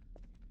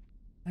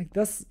 Like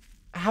this,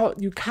 how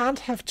you can't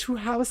have two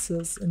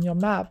houses in your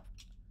map.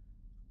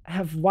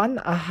 Have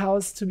a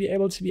house to be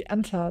able to be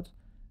entered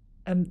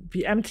and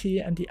be empty,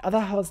 and the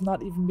other house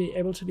not even be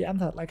able to be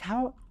entered. Like,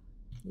 how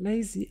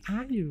lazy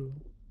are you?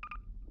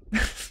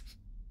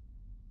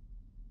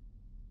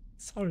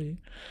 Sorry.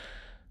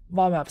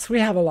 More maps. We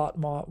have a lot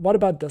more. What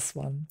about this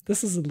one?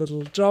 This is a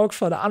little joke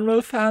for the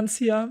Unreal fans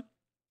here.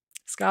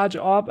 Scarlet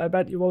Orb, I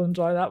bet you will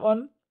enjoy that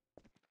one.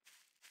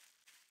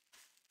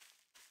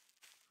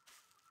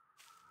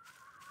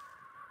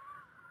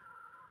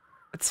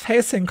 It's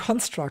facing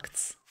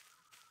constructs.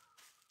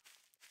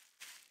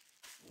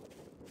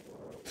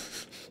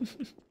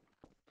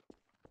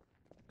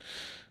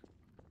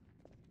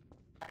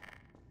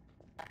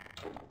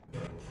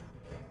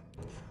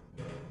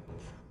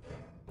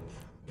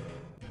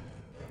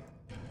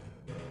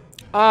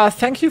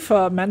 Thank you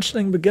for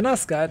mentioning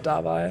Beginner's Guide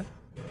dabei.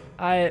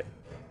 I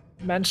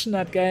mention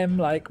that game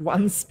like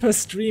once per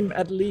stream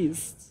at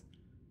least.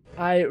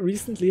 I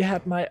recently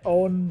had my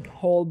own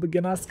whole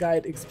Beginner's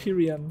Guide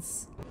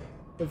experience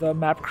with a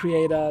map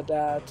creator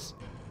that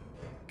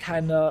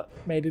kinda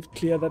made it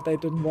clear that they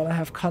didn't want to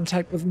have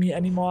contact with me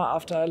anymore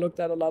after I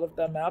looked at a lot of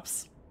their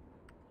maps.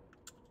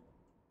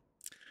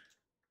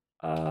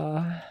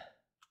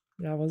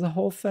 Yeah, it was a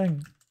whole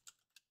thing.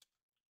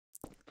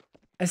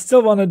 I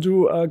still want to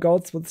do a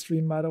Goatswood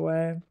stream, by the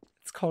way.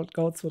 It's called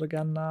Goatswood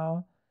again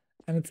now,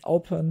 and it's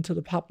open to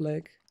the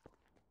public.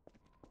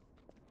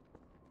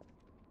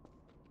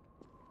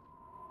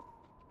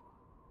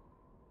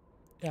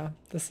 Yeah,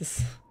 this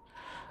is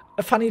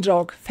a funny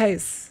joke.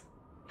 Face.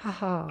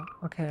 Haha.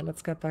 Okay,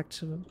 let's get back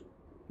to...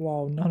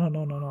 Whoa, no.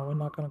 We're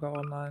not gonna go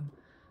online.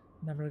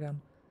 Never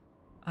again.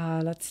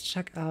 Let's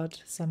check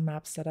out some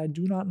maps that I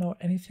do not know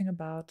anything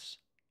about.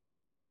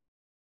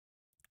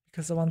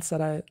 Because the ones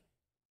that I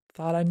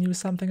thought I knew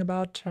something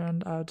about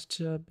turned out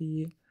to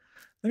be...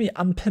 Let me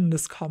unpin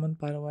this comment,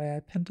 by the way.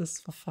 I pinned this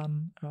for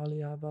fun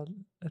earlier, but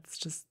it's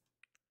just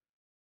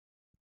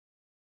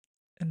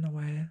in the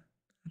way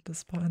at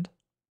this point.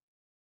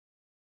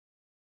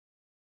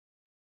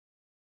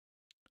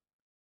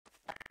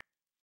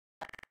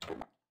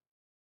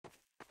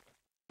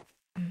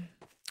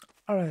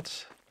 All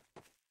right.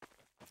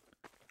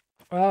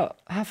 Well,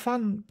 have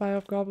fun,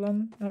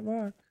 Biogoblin, at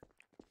work.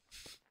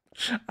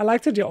 I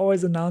like that you're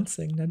always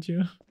announcing that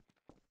you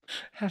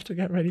have to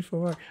get ready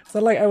for work. It's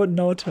not like I would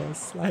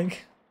notice,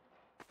 like...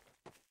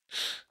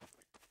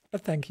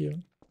 But thank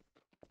you.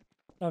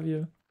 Love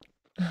you.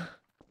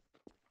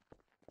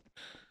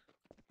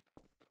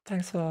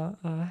 Thanks for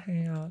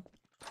hanging out.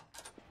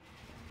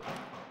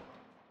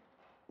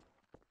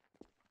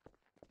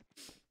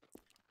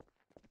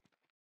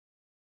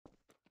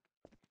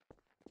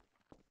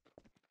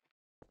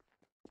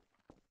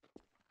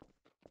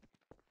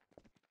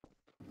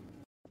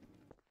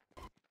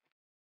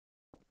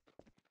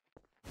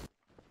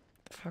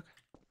 fuck?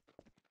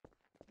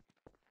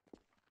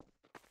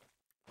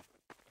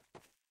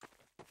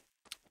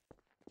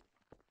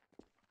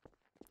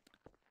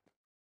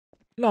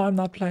 No, I'm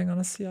not playing on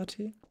a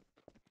CRT.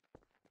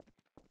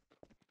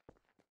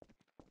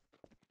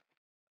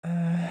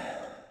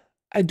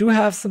 I do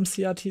have some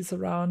CRTs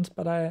around,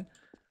 but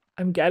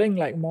I'm getting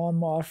like more and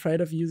more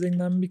afraid of using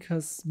them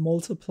because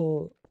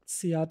multiple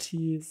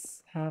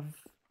CRTs have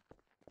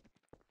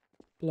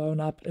blown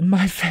up in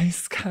my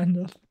face, kind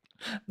of.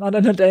 Not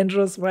in a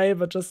dangerous way,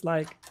 but just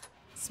like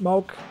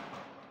smoke.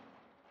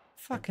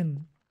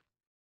 Fucking.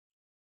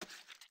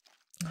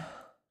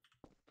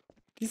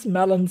 These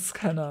melons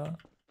kind of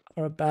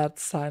are a bad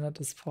sign at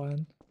this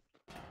point.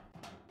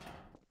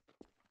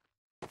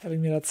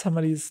 Telling me that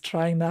somebody's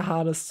trying their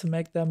hardest to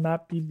make their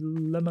map be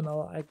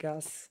liminal, I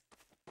guess.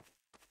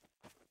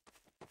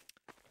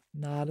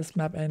 Nah, this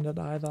map ain't it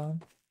either.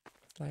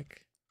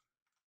 Like,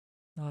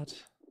 not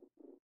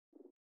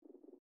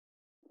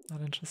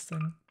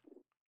interesting.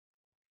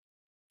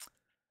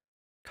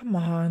 Come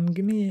on,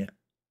 give me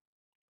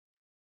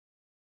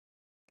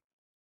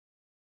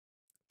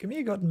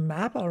a good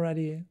map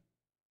already.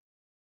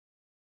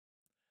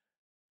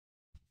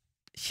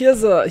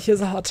 Here's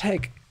a hot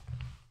take.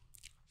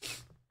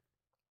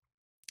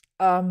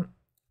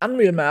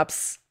 Unreal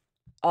maps,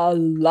 a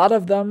lot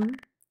of them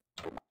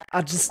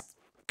are just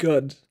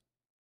good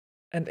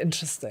and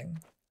interesting.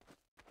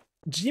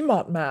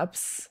 Gmod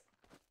maps,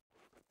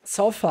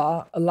 so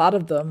far, a lot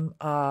of them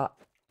are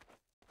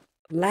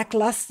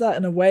lackluster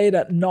in a way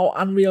that no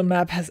Unreal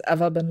map has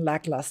ever been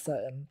lackluster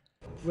in,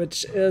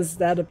 which is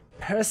that a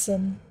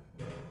person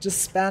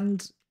just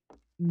spent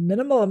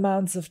minimal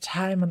amounts of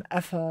time and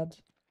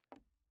effort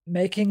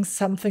making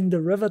something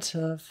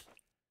derivative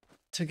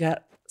to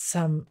get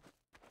some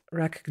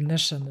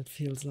recognition, it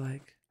feels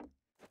like.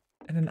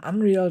 And in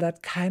Unreal,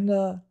 that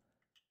kinda,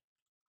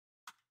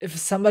 if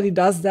somebody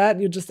does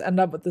that, you just end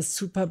up with this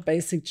super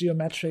basic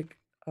geometric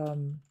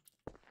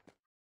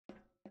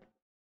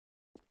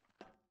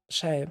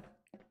shape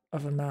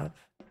of a map,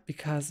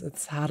 because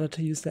it's harder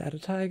to use the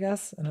editor, I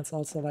guess, and it's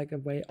also like a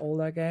way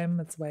older game.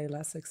 It's way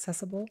less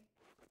accessible.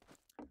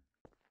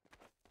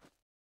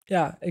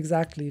 Yeah,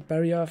 exactly.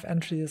 Barrier of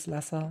entry is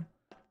lesser,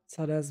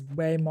 so there's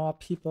way more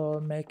people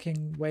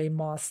making way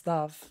more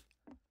stuff,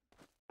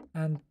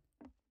 and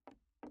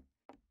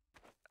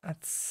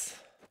that's...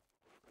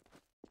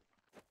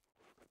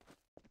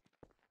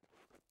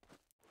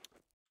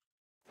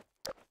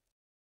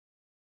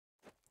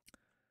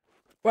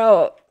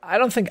 Well, I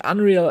don't think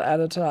Unreal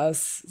Editor is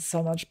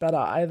so much better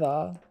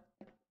either.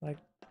 Like,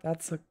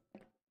 that's a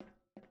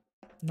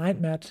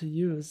nightmare to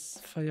use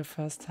for your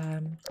first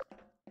time.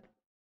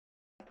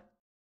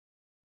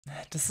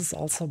 This is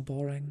also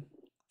boring.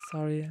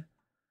 Sorry.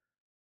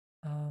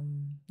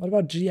 What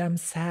about GM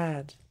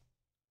Sad?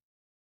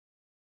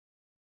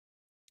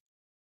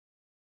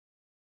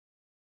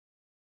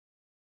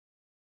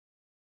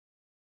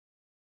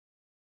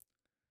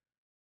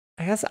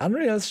 I guess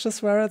Unreal is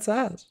just where it's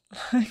at.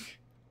 Like,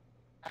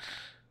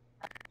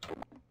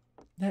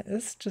 there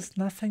is just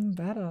nothing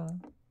better.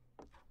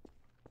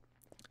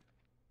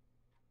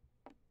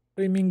 What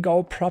do you mean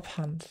go prop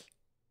hunt?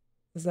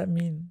 What does that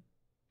mean?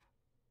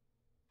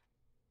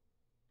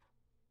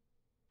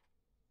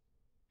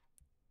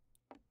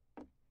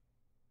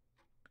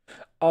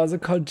 Oh, is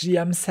it called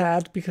GM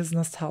Sad because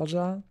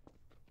nostalgia?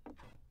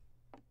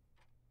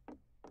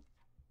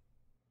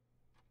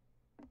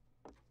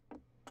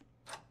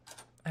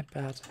 I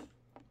bet.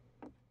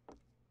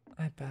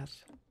 I bet.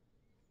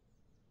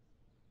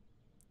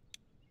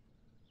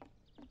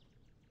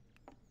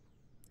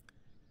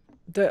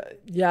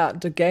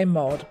 The game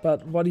mode,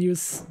 but what do you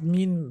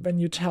mean when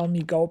you tell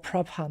me go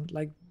prop hunt?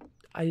 Like,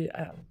 do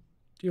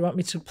you want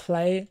me to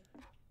play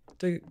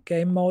the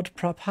game mode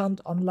prop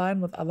hunt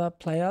online with other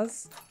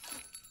players?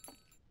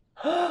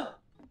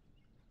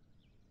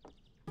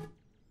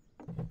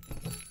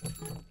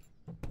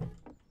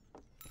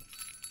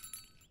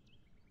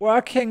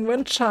 Working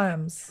wind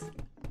chimes.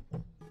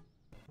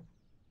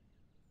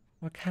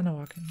 What kind of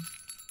working?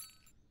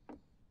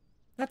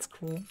 That's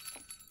cool.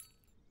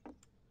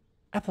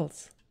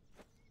 Apples.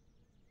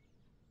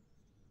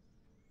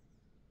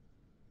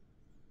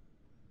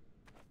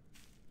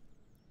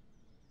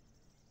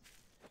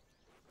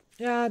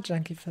 Yeah,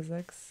 janky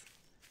physics.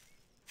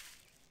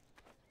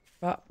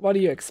 But what do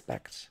you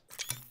expect?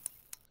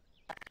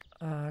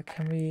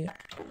 Can we...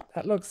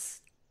 That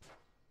looks...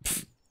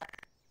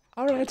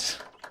 Alright.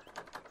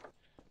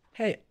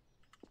 Hey,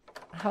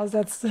 how's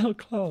that still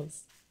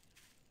closed?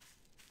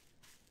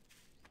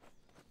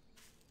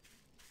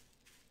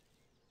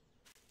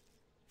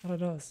 What are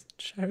those?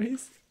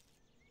 Cherries?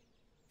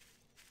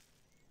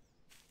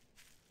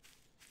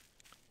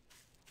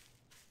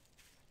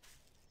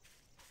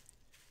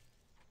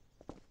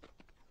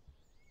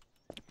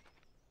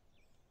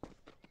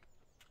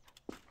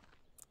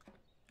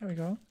 There we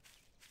go.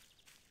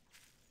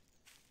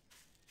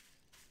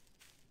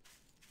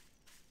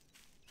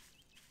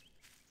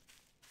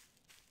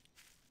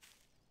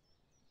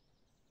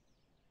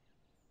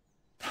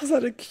 Those are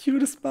the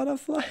cutest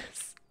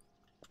butterflies.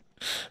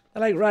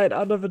 Like right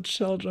out of a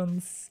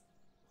children's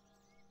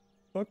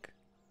book,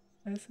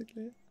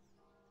 basically.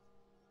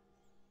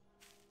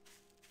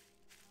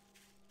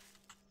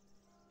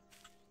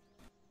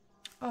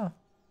 Oh,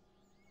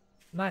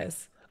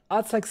 nice. Oh,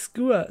 it's like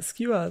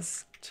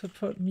skewers to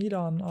put meat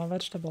on or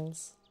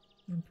vegetables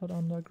and put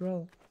on the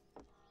grill.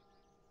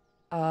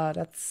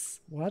 That's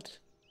what?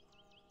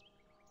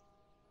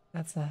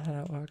 That's not how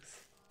that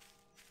works.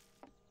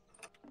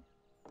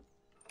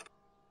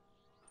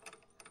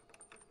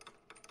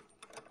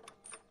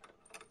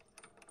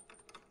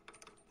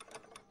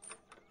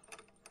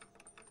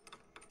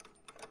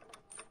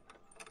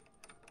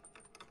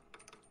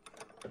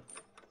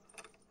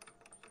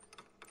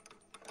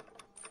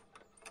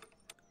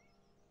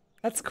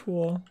 That's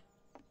cool.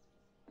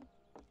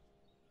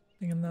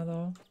 Thinking that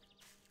though.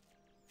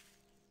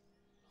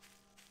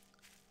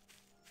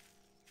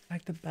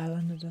 Like the bell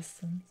in the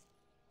distance.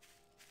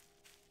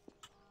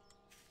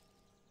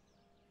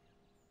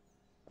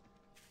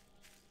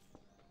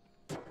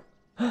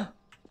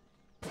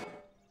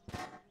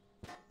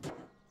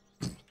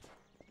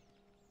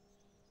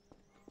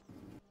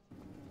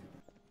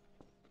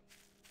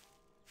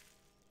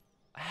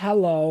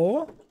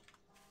 Hello?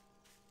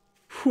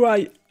 Who are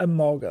you?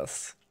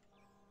 Amogus.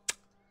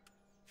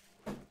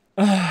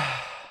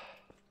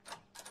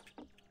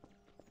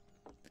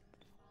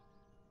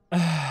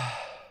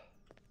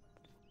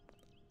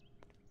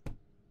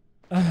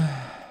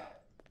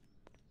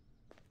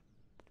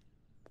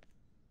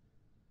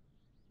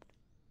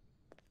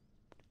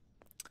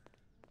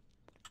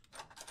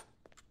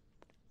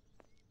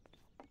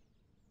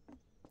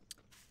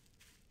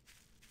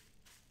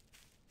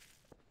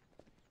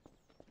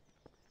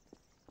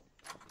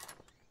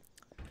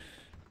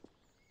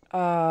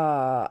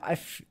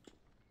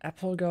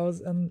 Apple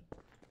goes in.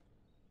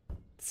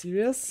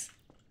 Serious?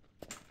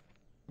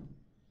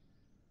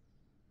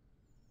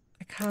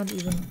 I can't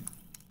even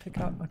pick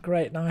up. Oh,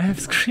 great, now I have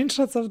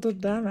screenshots of the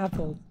damn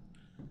apple.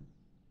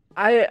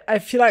 I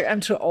feel like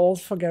I'm too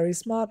old for Garry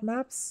Smart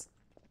maps.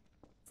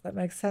 Does that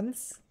make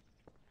sense?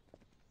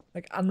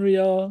 Like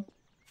Unreal,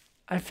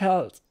 I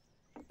felt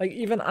like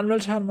even Unreal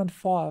Tournament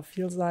 4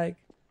 feels like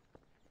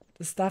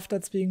the stuff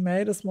that's being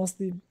made is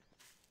mostly.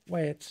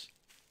 Wait,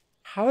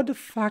 how the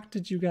fuck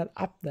did you get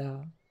up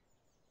there?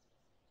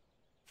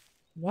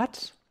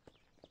 What?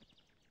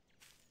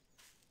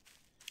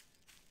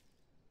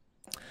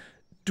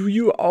 Do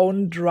you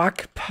own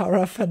drug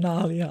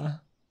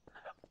paraphernalia?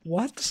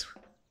 What?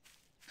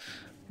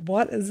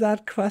 What is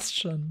that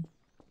question?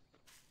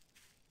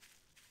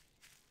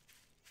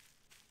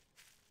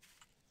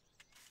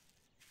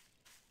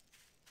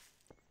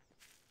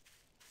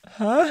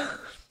 Huh?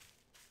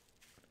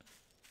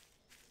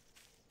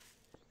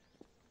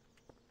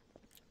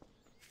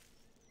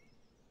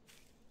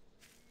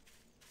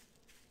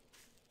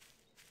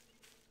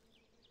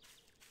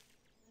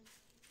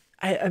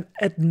 I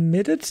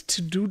admitted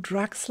to do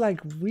drugs like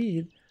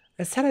weed.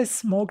 I said I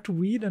smoked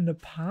weed in the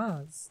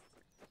past.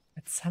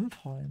 At some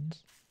point.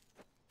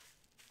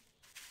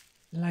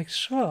 Like,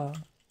 sure.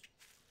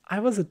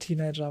 I was a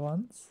teenager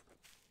once.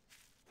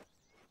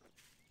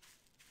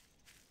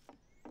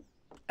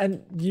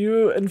 And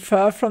you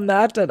infer from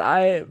that that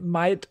I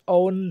might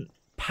own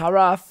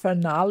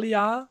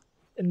paraphernalia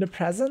in the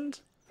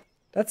present?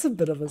 That's a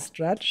bit of a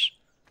stretch.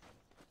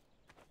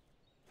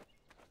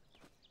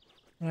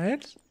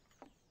 Right?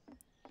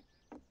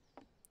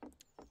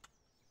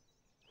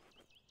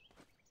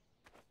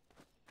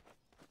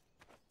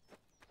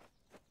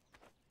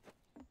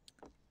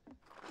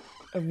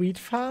 A weed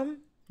farm?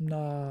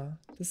 Nah,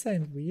 this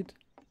ain't weed.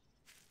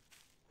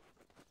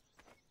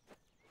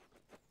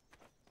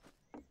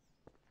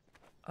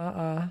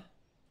 None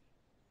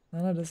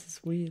of this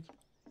is weed.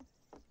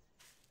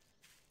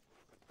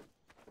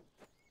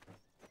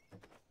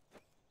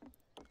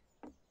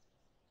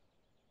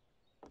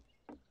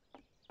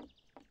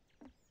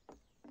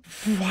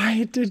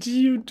 Why did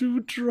you do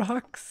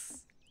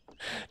drugs?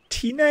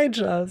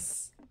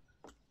 Teenagers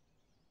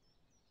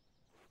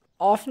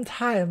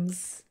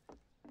oftentimes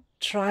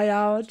try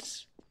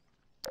out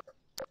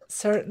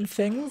certain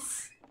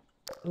things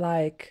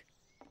like,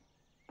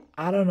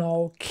 I don't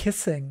know,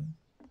 kissing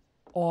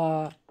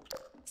or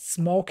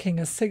smoking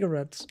a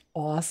cigarette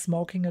or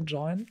smoking a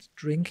joint,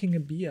 drinking a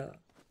beer.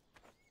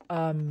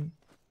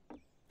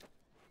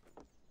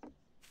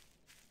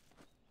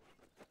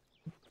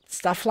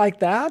 Stuff like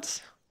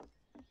that.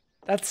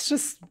 That's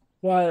just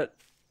what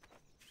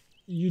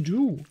you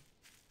do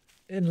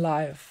in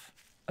life,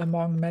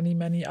 among many,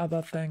 many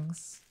other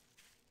things.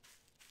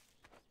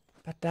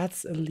 But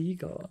that's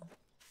illegal.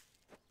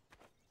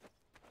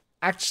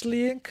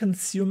 Actually,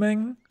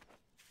 consuming,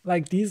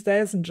 like these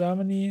days in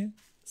Germany,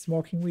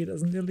 smoking weed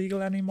isn't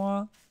illegal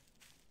anymore.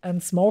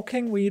 And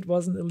smoking weed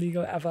wasn't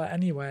illegal ever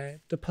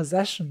anyway. The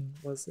possession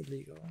was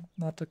illegal,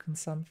 not the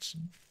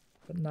consumption.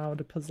 But now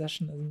the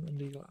possession isn't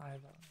illegal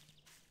either.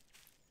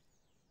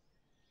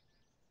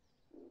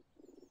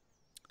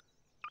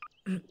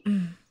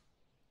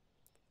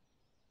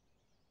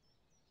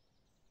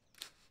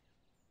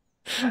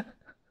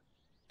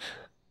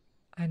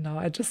 I know,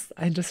 I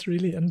just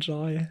really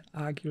enjoy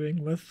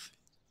arguing with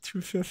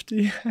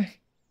 250.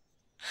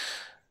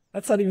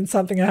 That's not even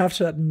something I have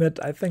to admit.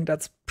 I think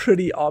that's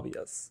pretty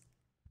obvious.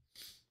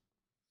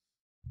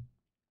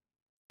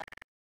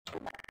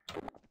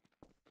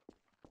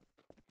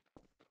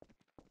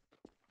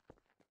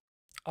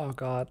 Oh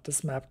god,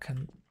 this map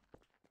can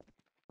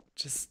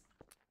just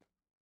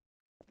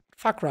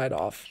fuck right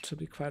off, to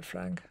be quite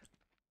frank.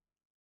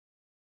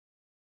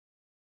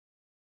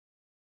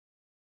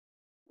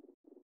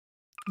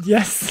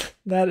 Yes,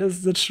 that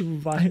is the true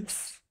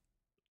vice.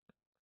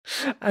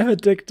 I'm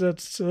addicted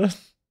to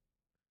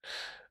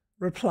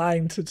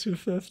replying to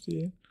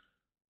 250.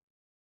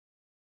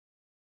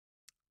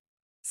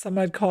 Some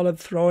might call it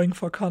throwing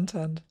for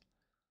content.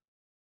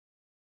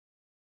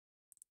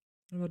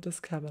 What about this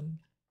cabin?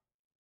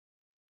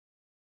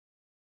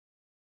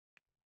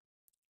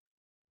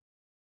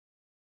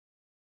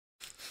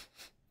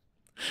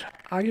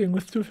 Arguing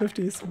with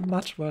 250 is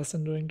much worse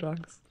than doing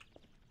drugs.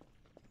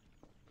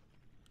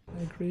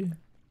 I agree.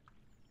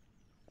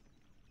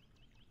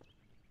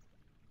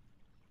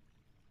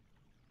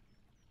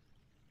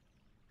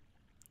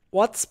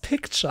 What's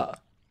picture?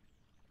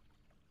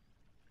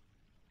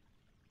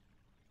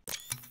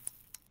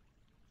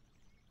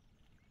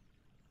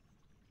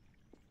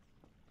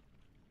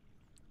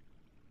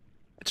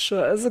 It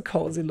sure is a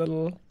cozy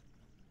little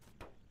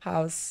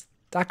house.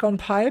 Duck on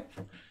pipe?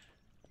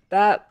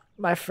 That,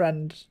 my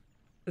friend,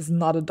 is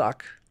not a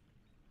duck.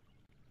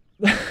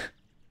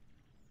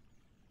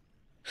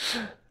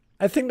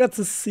 I think that's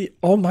a sea.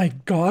 Oh my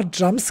god,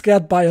 jump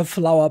scared by a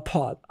flower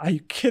pot. Are you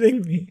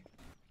kidding me?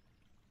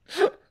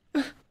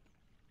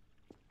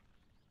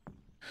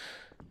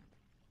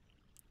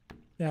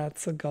 Yeah,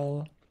 it's a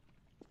gull.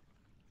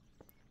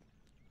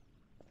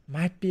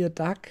 Might be a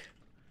duck.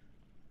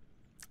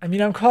 I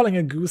mean, I'm calling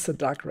a goose a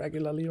duck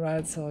regularly,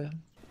 right? So,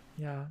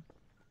 yeah.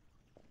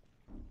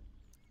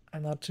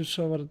 I'm not too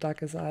sure what a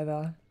duck is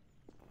either.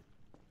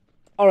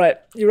 Alright,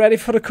 you ready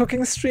for the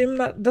cooking stream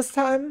this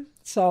time?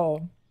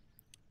 So,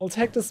 we'll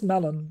take this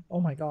melon. Oh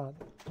my god.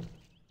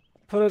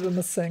 Put it in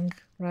the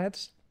sink,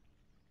 right?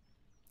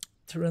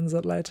 To rinse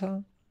it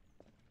later.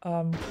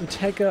 We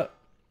take a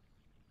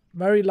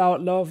very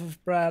loud loaf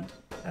of bread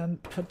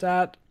and put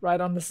that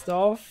right on the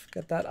stove.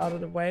 Get that out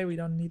of the way. We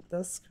don't need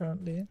this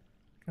currently.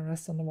 Can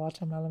rest on the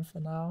watermelon for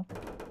now.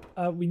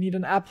 We need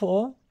an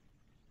apple.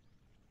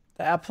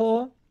 The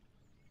apple.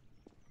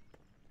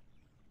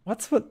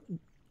 What's with...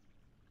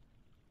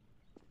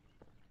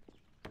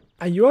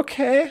 Are you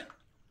okay?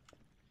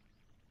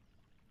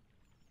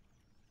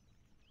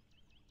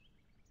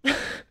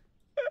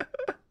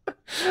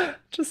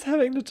 Just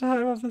having the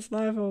time of his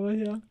life over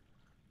here.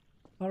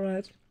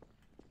 Alright.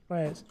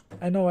 Wait,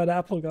 I know where the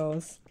apple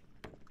goes.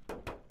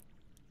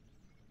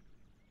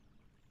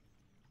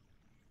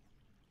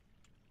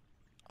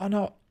 Oh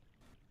no.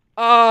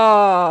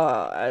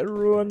 Ah, I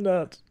ruined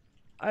it.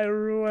 I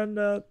ruined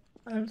it.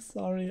 I'm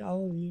sorry,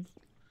 I'll leave.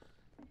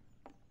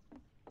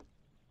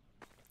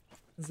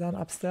 Is there an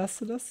upstairs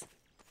to this?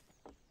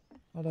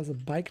 Oh, there's a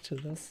bike to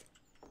this.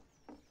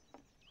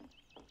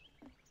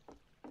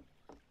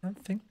 I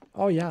think.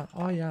 Oh yeah,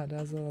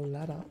 there's a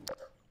ladder.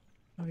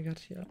 What we got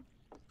here?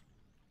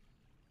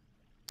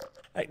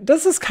 Like,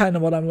 this is kind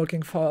of what I'm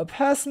looking for. A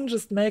person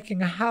just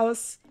making a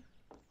house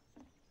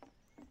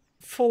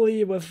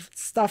fully with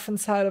stuff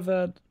inside of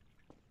it.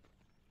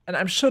 And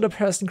I'm sure the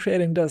person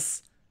creating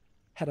this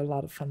had a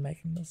lot of fun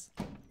making this.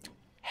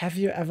 Have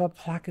you ever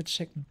plucked a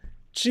chicken?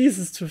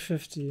 Jesus,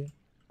 250.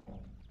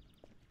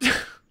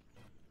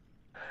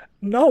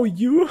 No,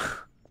 you.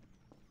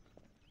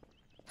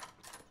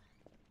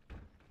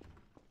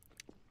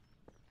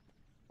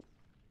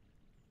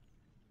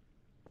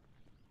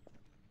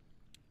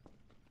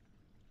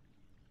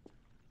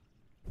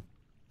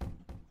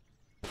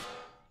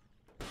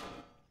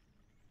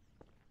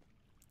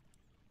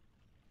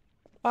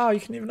 Wow, you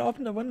can even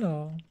open the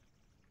window.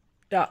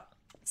 Yeah,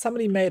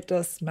 somebody made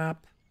this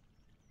map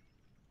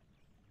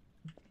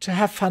to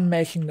have fun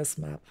making this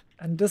map.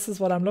 And this is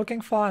what I'm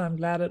looking for, and I'm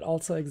glad it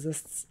also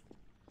exists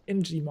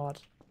in Gmod.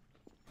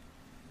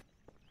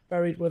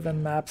 Buried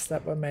within maps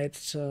that were made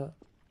to,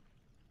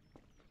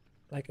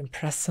 like,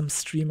 impress some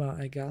streamer,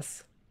 I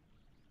guess.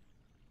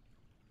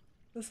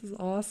 This is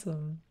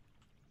awesome.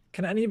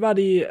 Can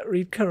anybody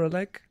read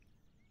Cyrillic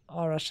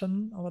or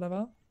Russian or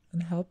whatever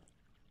and help?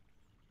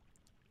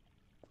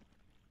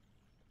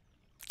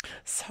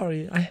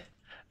 Sorry,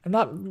 I'm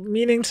not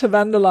meaning to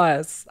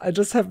vandalize. I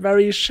just have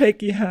very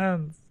shaky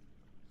hands.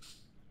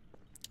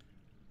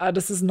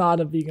 This is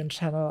not a vegan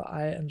channel.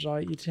 I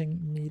enjoy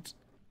eating meat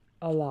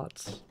a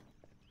lot.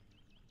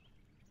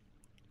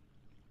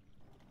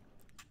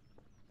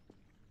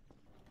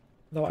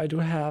 Though I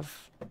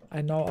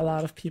know a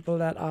lot of people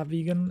that are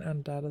vegan,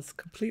 and that is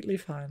completely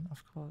fine,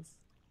 of course.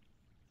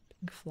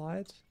 Pink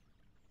Flight.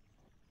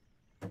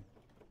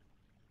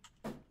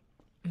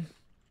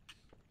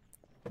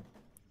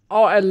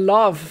 Oh, I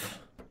love...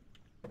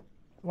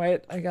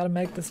 Wait, I gotta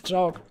make this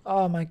joke.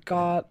 Oh my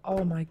god,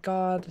 oh my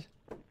god.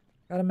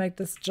 Gotta make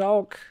this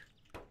joke.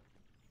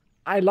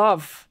 I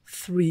love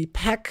 3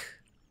 Pack.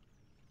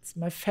 It's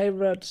my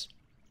favorite.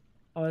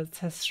 Oh, it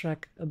says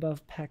Shrek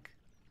above Pack.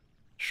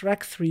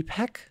 Shrek 3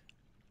 Pack.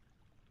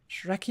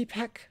 Shreky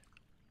Pack.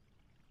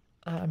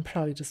 I'm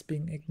probably just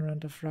being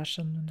ignorant of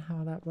Russian and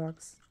how that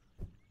works.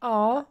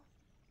 Aw.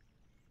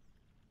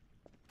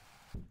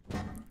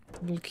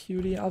 Little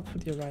cutie. I'll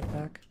put you right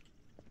back.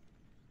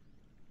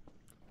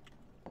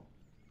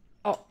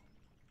 Oh.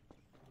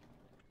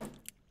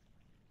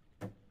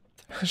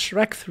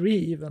 Shrek 3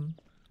 even.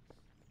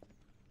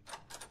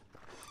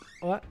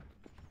 What?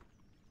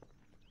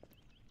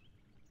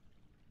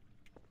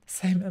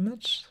 Same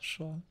image?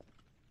 Sure.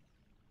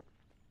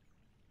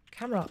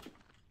 Camera.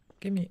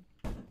 Gimme.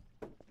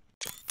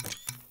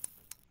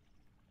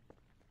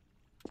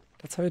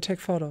 That's how you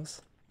take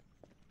photos.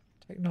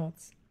 Take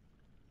notes.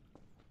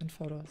 And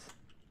photos.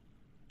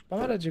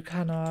 Bummer that you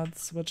cannot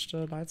switch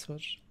the light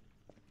switch.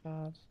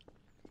 But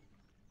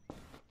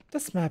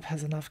this map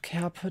has enough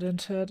care put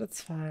into it.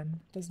 It's fine.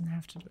 Doesn't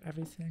have to do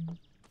everything.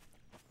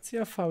 Let's see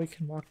how far we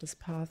can walk this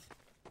path.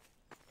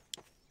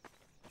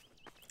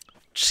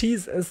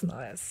 Cheese is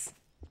nice.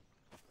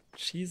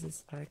 Cheese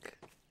is like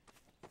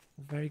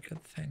a very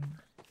good thing.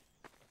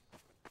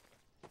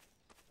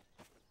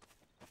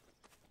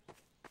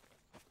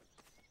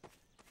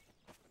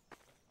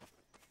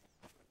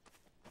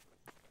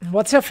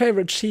 What's your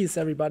favorite cheese,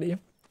 everybody?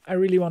 I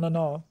really want to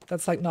know.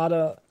 That's like not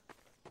a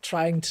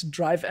trying to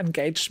drive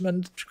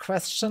engagement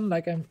question.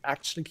 Like, I'm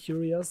actually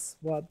curious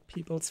what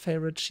people's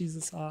favorite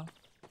cheeses are.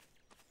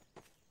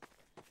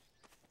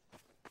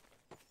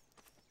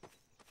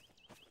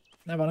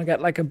 I want to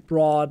get like a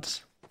broad,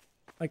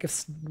 like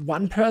if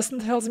one person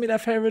tells me their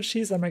favorite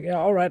cheese, I'm like, yeah,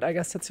 all right, I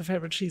guess that's your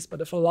favorite cheese.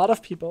 But if a lot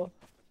of people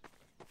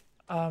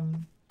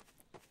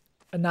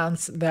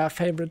announce their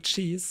favorite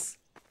cheese,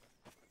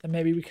 then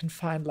maybe we can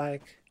find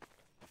like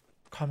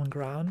common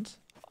ground,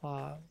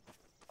 or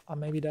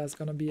maybe there's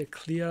gonna be a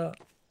clear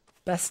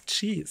best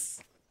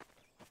cheese.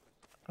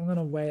 I'm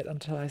gonna wait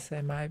until I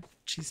say my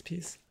cheese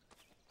piece.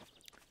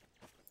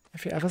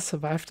 If you ever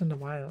survived in the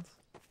wild,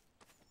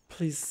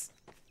 please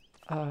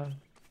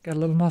get a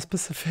little more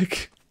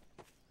specific.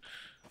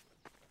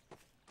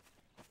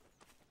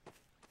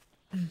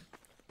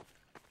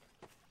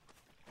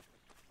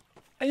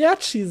 Yeah,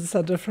 cheeses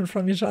are different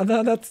from each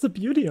other. That's the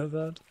beauty of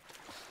it.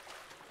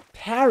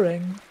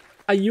 Pairing.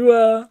 Are you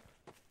a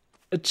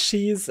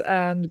cheese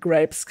and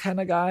grapes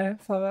kind of guy,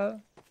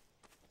 Favel?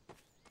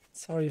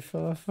 Sorry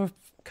for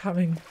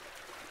coming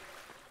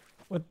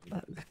with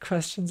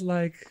questions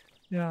like,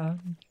 yeah,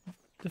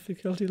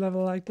 difficulty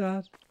level like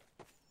that.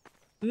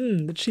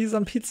 The cheese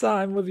on pizza,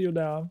 I'm with you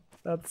now.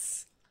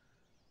 That's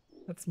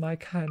my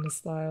kind of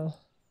style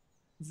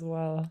as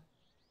well.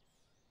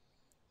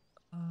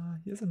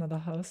 Here's another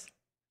house.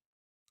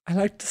 I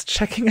like just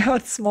checking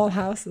out small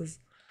houses.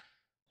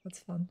 That's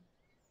fun.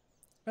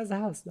 Where's the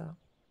house now?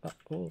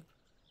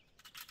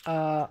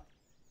 Oh.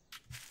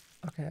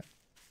 Okay.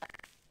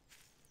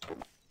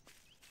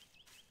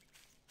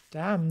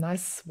 Damn,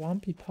 nice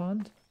swampy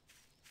pond.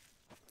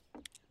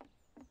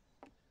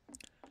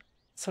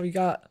 So we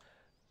got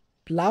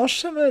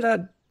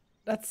Blauschimmel,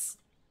 that's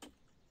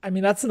I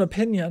mean, that's an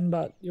opinion,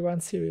 but you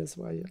weren't serious,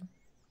 were you?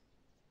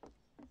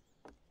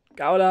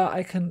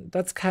 Gouda,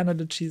 that's kind of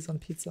the cheese on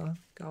pizza,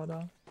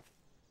 Gouda.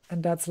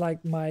 And that's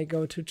like my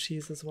go-to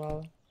cheese as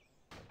well.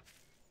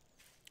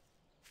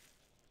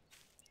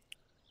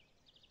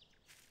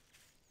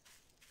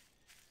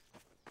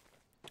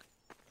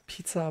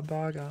 Pizza or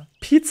burger?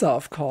 Pizza,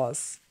 of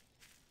course.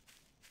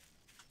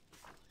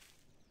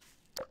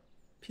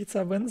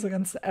 Pizza wins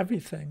against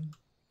everything.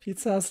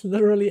 Pizza is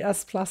literally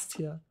S+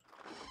 tier.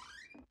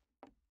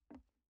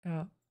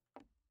 Yeah.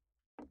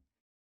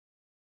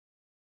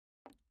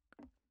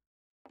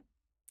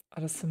 Oh,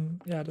 there's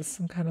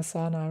some kind of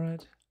sauna,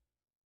 right?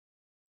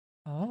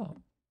 Oh.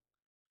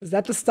 Is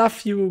that the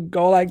stuff you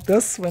go like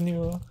this when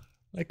you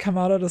like come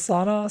out of the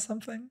sauna or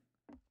something?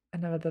 I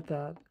never did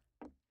that.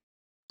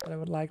 But I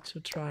would like to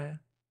try.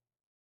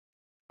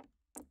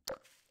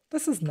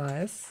 This is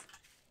nice.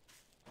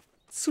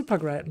 Super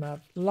great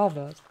map. Love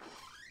it.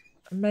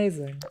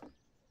 Amazing.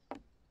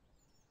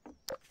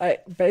 I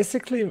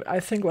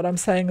think what I'm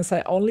saying is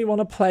I only want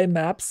to play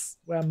maps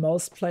where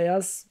most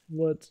players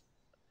would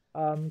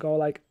go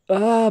like,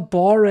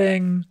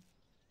 boring.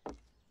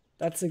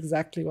 That's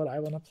exactly what I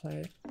want to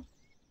play.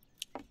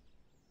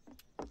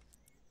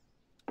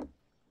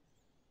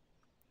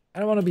 I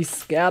don't want to be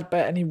scared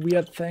by any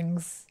weird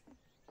things.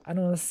 I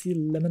don't want to see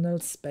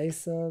liminal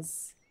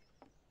spaces.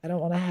 I don't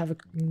want to have a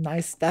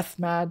nice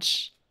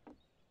deathmatch.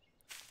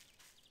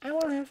 I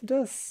want to have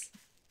this.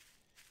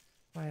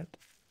 Right.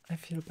 I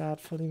feel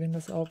bad for leaving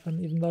this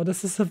open, even though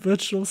this is a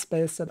virtual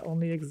space that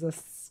only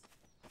exists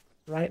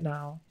right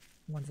now.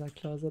 Once I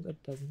close it,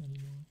 it doesn't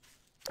anymore.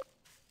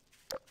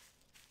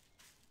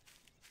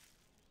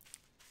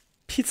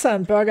 Pizza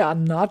and burger are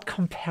not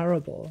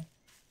comparable.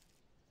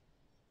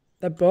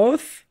 They're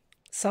both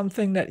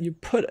something that you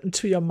put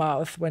into your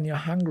mouth when you're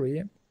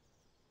hungry.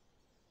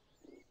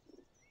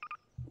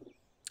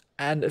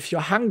 And if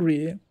you're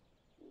hungry,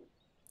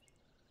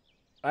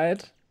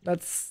 right,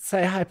 let's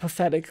say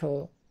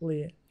hypothetically,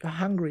 you're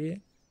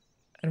hungry,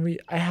 and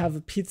I have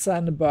a pizza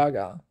and a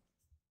burger.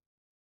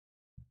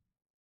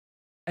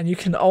 And you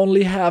can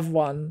only have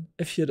one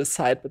if you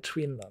decide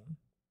between them.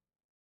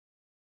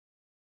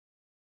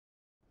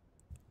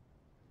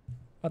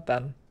 What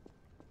then?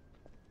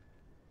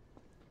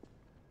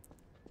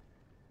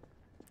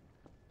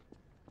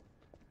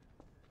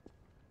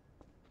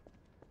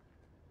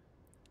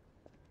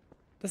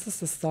 This is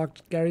the stock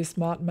Garry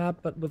Smart map,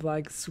 but with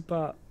like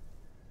super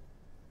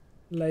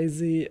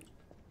lazy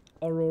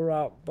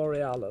Aurora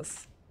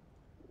Borealis.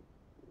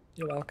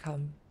 You're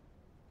welcome.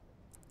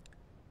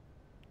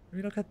 Did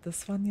we look at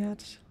this one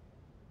yet?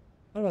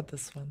 What about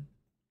this one?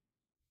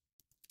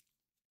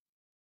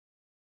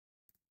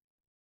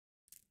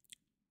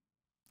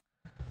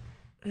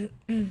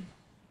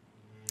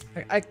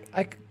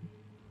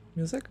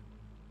 Music?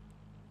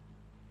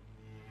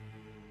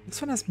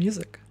 This one has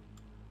music.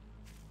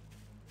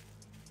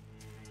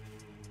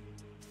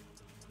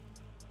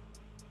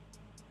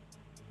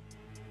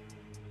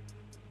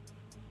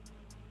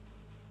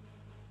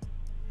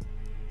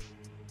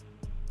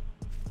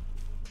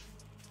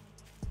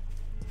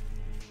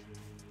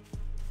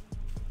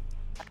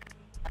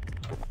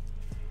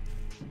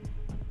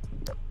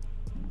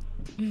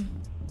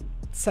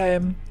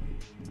 Same.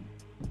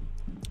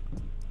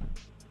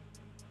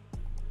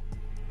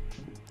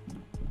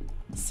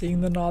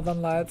 Seeing the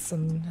Northern Lights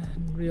in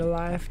real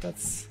life,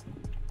 that's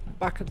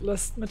bucket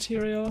list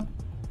material.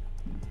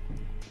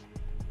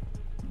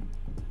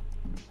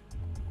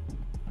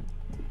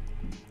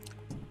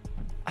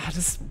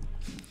 This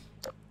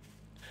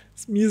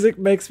music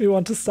makes me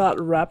want to start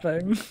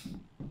rapping.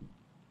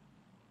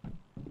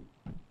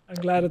 I'm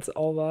glad it's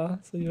over,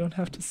 so you don't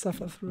have to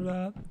suffer through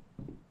that.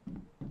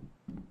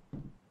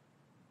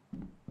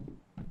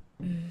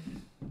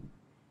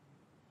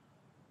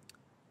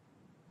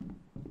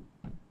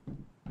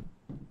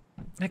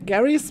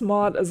 Garry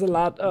Smart is a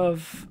lot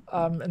of,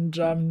 in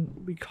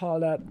German we call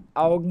that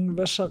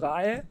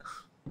Augenwischerei.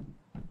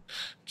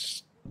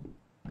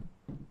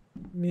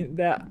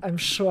 I'm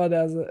sure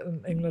there's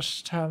an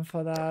English term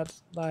for that.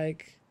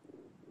 Like,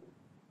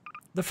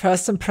 the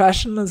first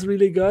impression is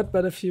really good,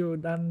 but if you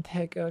then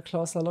take a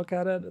closer look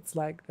at it, it's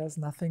like there's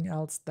nothing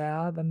else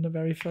there than the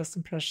very first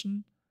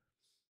impression.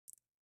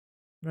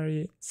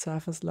 Very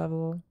surface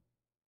level.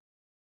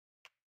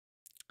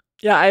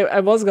 Yeah, I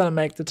was gonna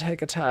make the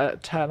take a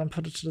tile and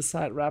put it to the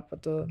side wrap,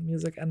 but the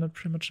music ended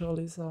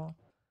prematurely, so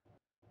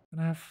I'm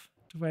gonna have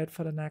to wait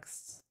for the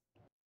next.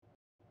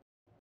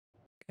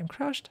 Game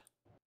crashed?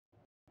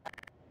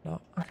 No,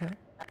 okay.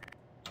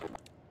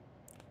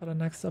 For the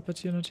next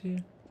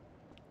opportunity.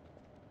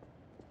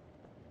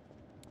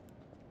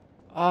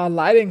 Oh,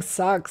 lighting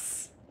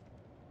sucks.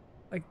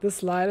 Like,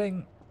 this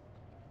lighting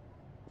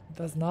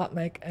does not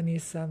make any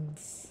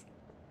sense.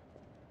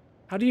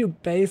 How do you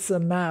base a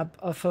map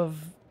off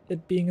of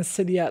it being a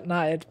city at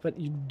night, but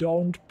you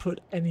don't put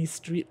any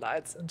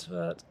streetlights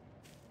into it?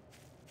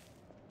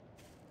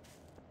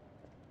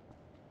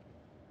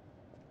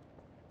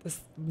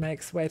 This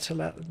makes way too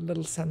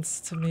little sense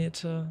to me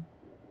to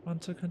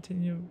want to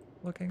continue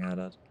looking at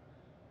it.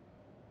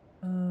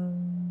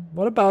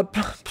 What about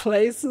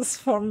places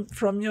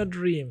from your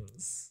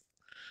dreams?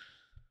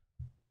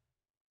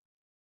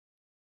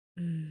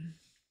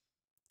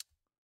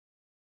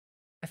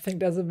 I think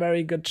there's a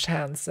very good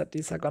chance that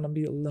these are gonna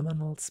be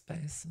liminal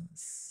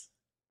spaces.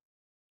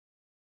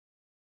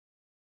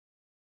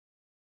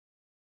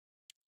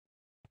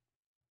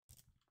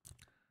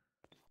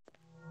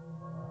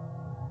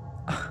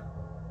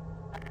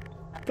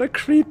 The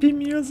creepy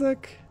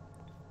music.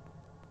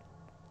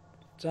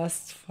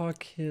 Just for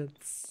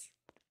kids.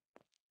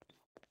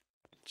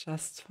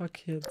 Just for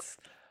kids.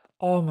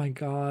 Oh my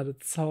god,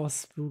 it's so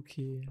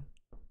spooky.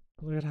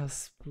 Look at how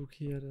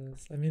spooky it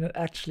is. I mean, it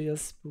actually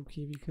is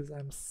spooky because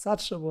I'm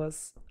such a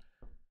wuss.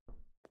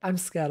 I'm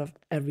scared of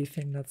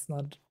everything that's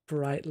not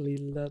brightly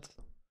lit.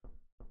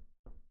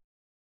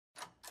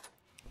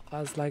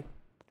 Or it's like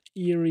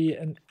eerie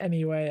in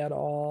any way at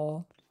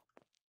all.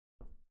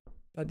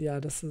 But yeah,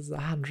 this is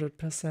 100%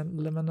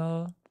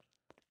 liminal.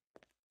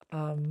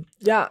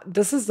 Yeah,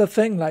 this is the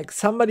thing. Like,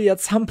 somebody at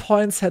some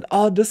point said,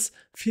 oh, this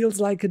feels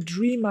like a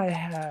dream I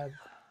had,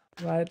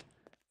 right?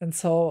 And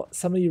so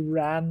somebody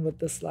ran with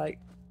this, like,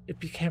 it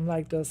became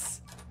like this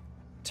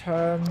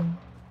term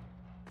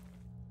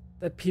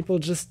that people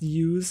just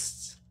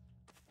used.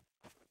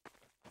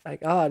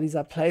 Like, oh, these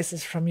are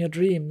places from your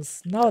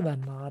dreams. No, they're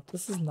not.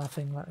 This is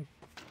nothing like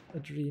a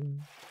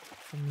dream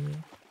for me.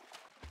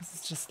 This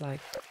is just like,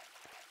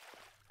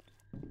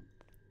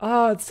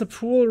 oh, it's the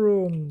pool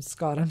rooms.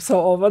 God, I'm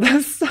so over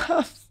this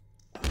stuff.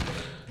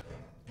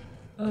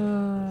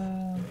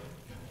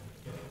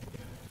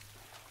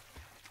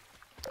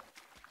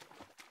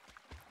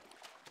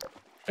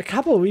 A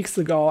couple weeks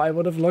ago, I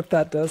would have looked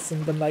at this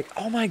and been like,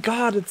 oh my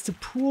god, it's the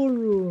pool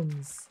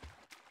rooms.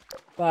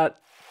 But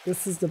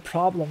this is the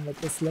problem with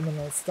this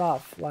liminal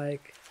stuff.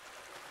 Like,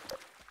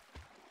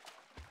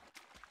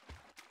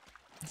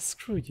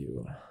 screw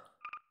you.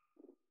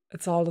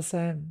 It's all the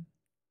same.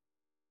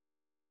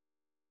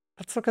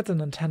 Let's look at the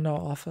Nintendo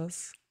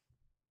office.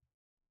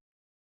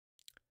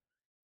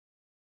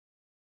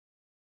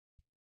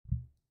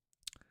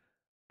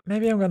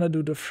 Maybe I'm gonna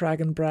do the Frag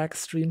and Brag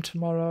stream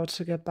tomorrow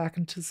to get back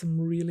into some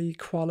really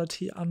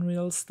quality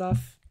Unreal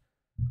stuff.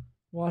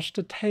 Wash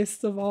the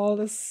taste of all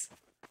this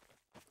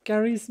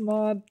Garry's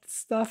Mod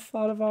stuff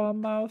out of our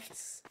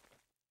mouths.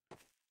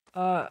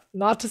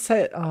 Not to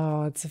say,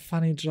 oh, it's a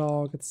funny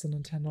joke. It's the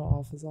Nintendo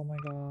office. Oh my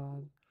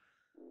god.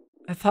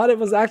 I thought it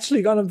was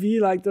actually gonna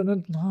be like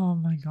the, oh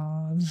my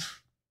god.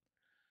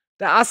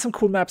 There are some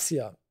cool maps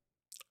here.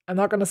 I'm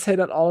not gonna say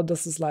that all of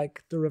this is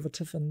like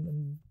derivative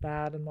and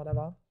bad and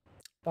whatever,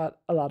 but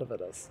a lot of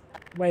it is.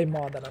 Way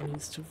more than I'm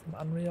used to from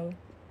Unreal.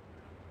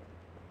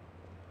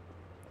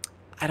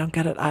 I don't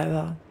get it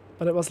either.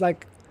 But it was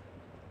like,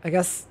 I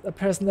guess a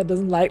person that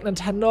doesn't like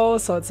Nintendo,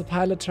 so it's a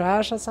pile of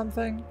trash or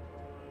something.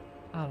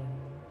 I don't know.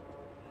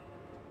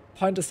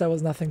 Point is, there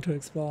was nothing to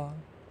explore.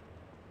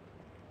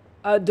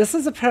 This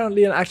is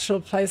apparently an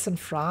actual place in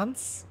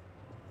France.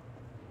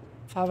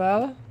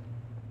 Farewell.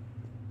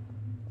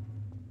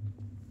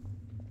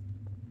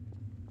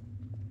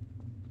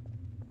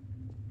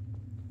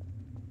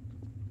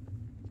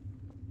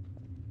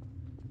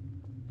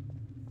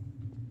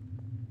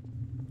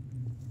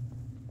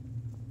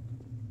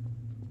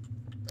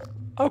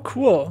 Oh,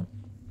 cool.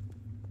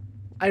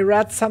 I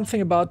read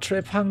something about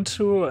Trepang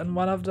 2 in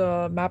one of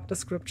the map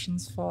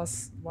descriptions for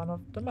one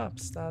of the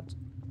maps that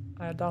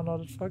I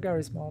downloaded for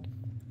Garry's Mod.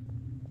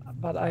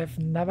 But I've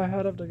never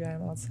heard of the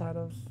game outside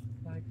of,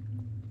 like,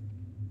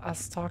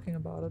 us talking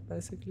about it,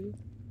 basically.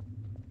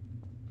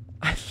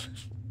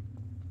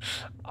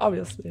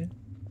 Obviously.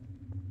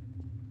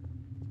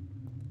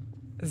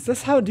 Is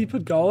this how deep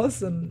it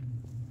goes in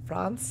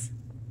France?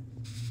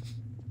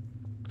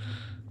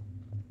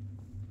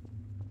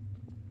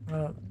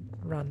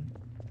 Run.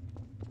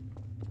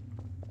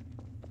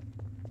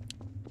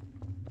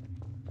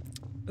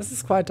 This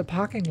is quite a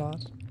parking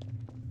lot.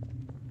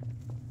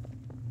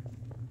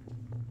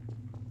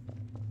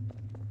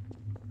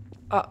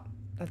 Ah,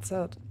 that's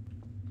it.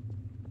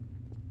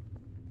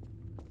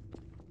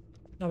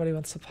 Nobody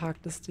wants to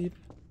park this deep.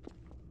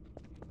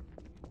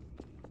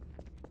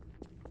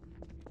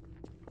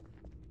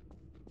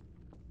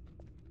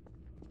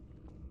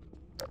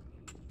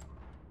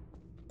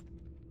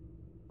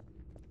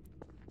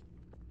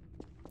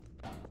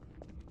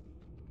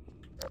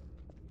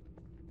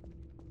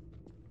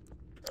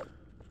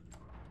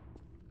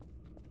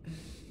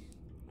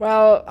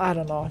 Well, I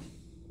don't know.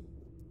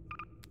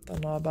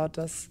 Don't know about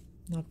this.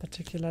 Not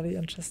particularly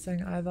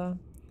interesting either.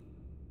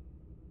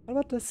 What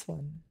about this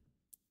one?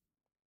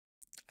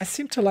 I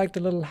seem to like the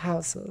little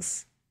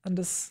houses, and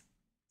this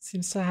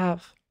seems to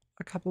have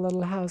a couple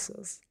little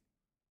houses.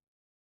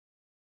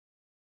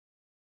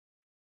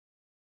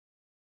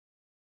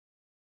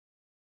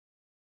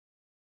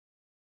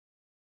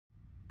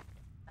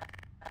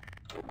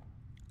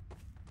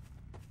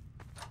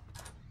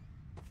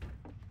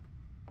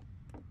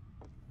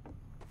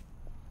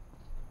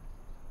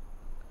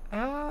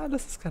 Ah,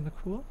 this is kind of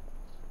cool.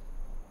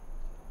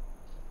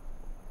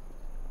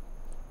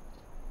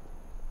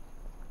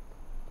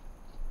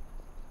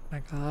 My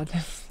god,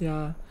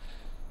 yeah.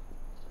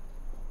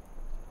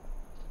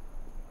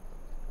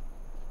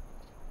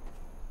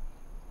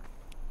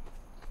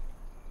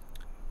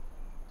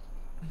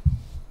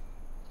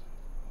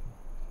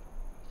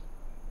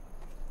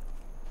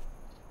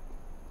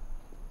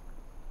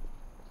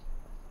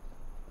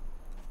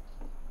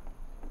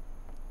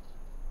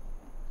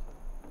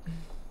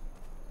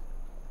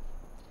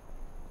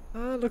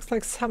 Looks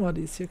like some of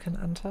these you can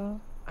enter.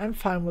 I'm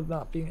fine with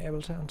not being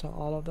able to enter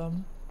all of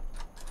them.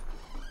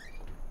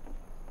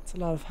 It's a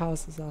lot of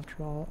houses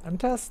after all. And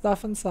there's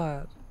stuff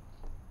inside.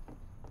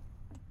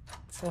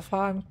 So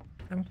far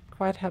I'm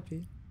quite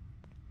happy.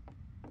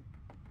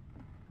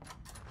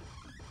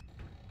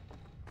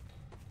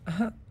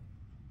 Get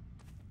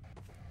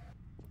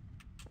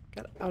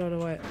out of the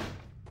way.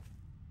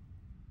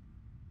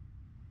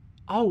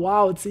 Oh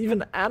wow, it's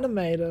even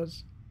animated.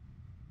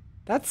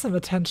 That's some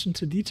attention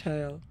to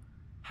detail.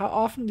 How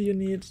often do you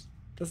need...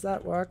 Does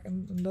that work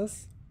in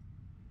this?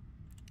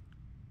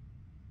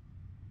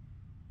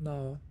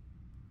 No.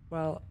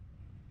 Well...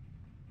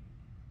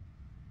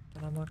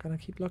 Then I'm not gonna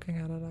keep looking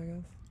at it, I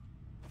guess.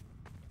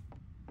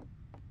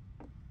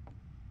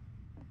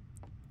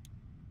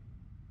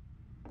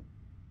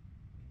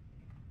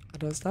 Are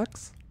those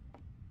ducks?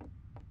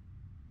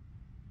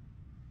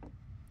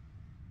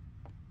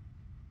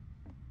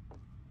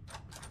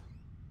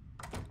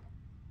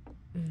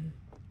 Oh,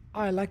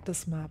 I like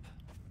this map.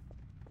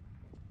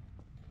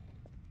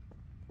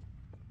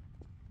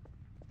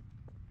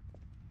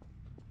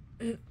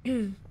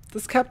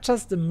 This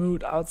captures the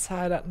mood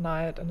outside at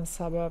night in a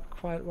suburb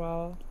quite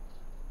well.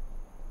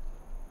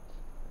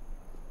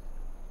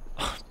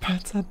 Oh,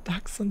 birds are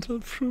ducks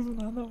until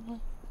proven otherwise.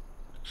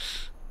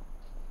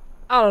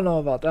 I don't know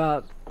about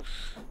that.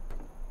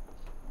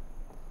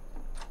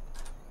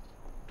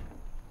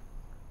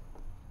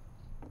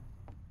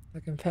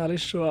 Like, I'm fairly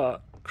sure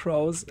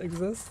crows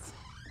exist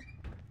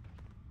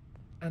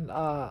and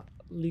are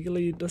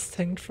legally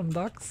distinct from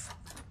ducks.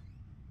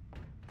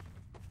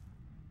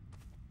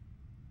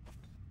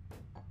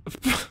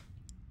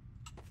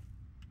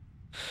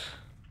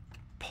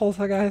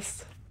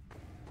 Poltergeist.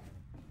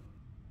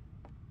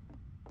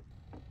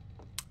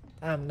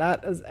 Damn,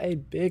 that is a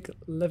big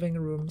living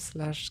room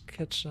slash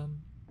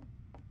kitchen.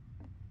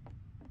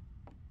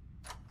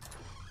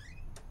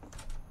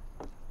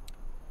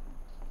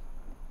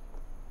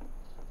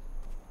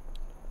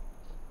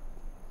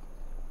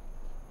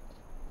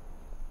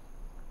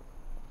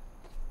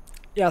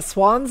 Yeah,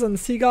 swans and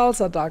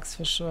seagulls are ducks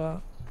for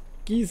sure.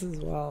 Geese as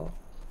well.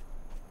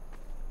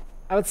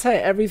 I would say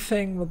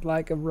everything with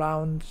like a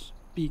round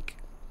beak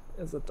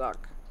is a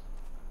duck.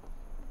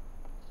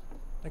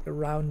 Like a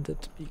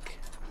rounded beak.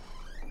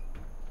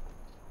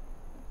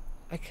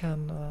 I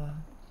can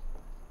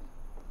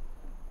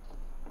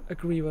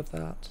agree with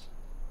that.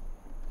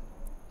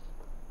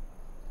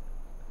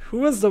 Who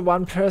was the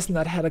one person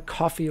that had a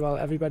coffee while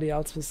everybody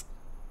else was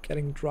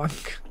getting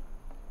drunk?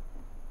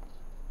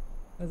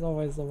 There's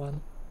always the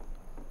one.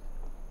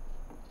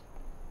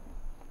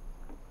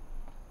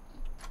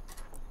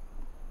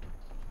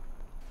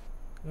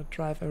 Gonna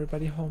drive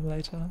everybody home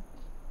later.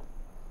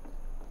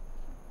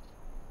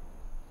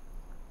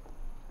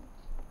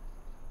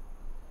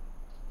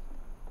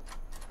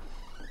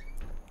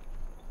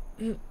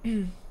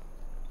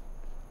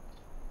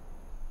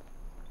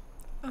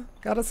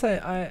 Gotta say,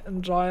 I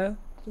enjoy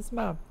this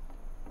map.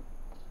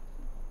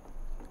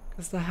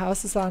 Because the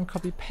houses aren't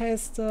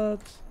copy-pasted.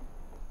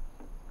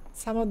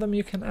 Some of them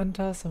you can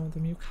enter, some of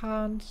them you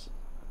can't.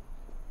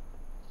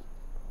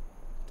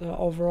 The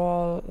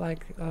overall,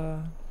 like,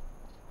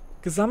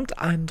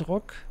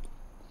 Gesamteindruck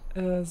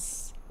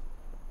is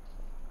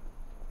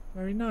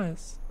very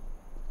nice.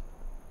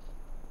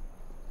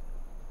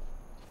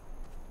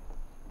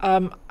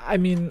 I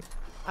mean,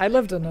 I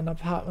lived in an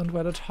apartment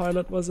where the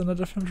toilet was in a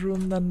different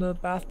room than the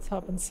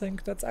bathtub and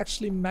sink. That's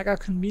actually mega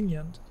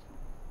convenient.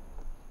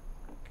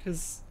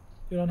 Because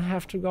you don't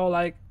have to go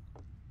like,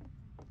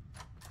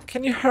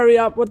 can you hurry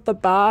up with the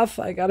bath?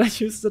 I gotta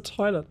use the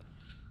toilet.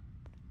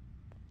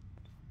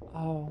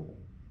 Oh.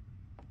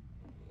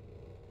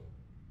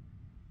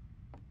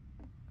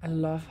 I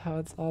love how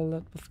it's all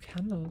lit with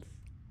candles.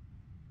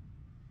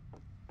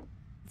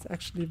 It's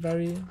actually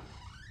very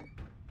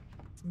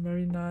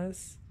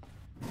nice.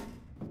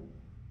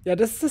 Yeah,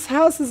 this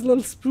house is a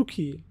little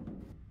spooky.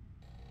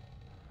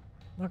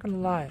 Not gonna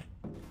lie.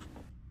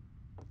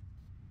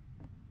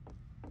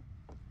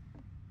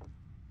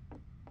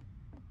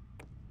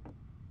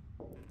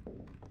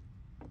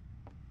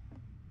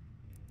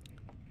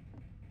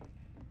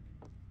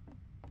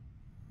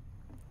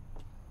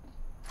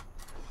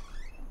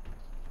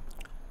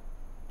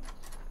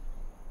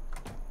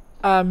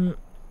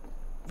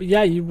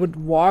 Yeah, you would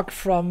walk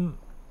from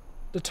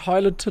the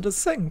toilet to the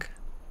sink.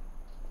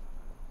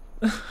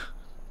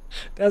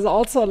 There's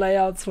also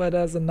layouts where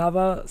there's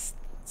another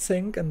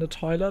sink in the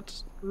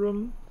toilet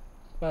room,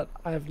 but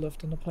I've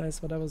lived in a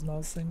place where there was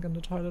no sink in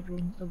the toilet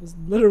room. It was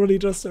literally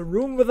just a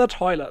room with a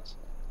toilet.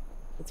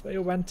 That's where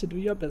you went to do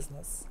your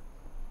business.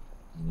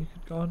 And you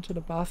could go into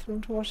the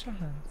bathroom to wash your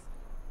hands.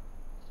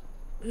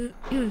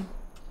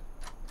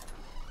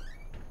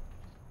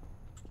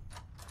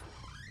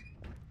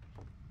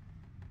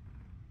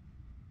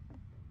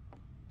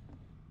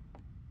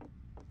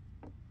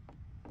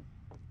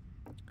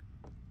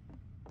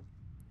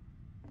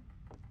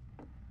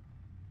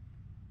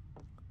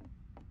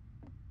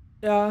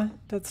 Yeah,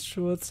 that's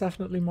true. It's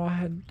definitely more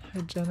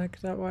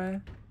hygienic that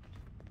way.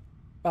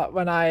 But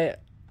when I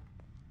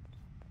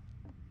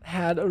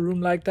had a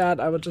room like that,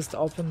 I would just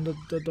open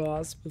the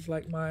doors with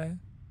like my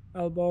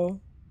elbow.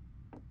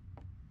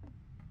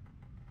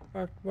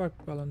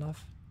 Worked well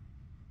enough.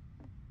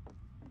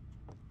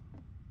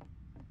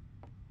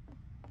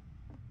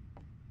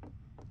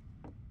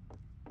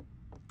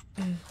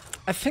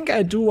 I think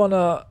I do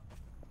wanna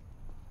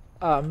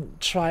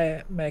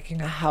try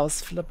making a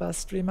house flipper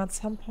stream at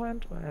some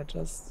point where I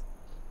just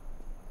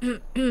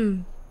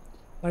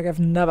like I've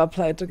never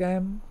played the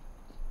game,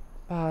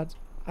 but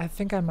I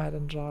think I might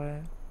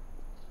enjoy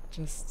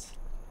just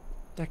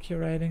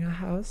decorating a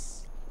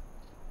house.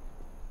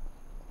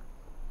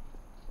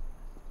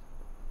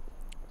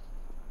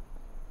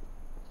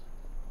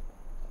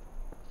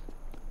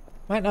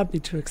 Might not be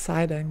too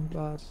exciting,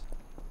 but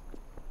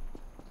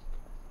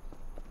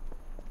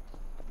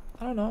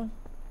I don't know.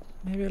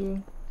 Maybe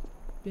it'll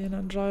be an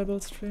enjoyable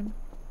stream.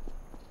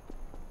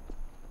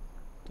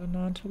 Don't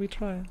know until we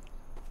try.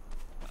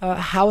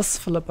 House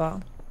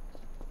flipper.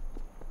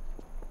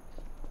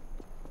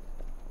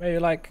 Where you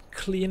like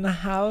clean a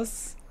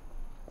house,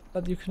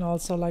 but you can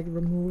also like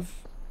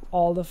remove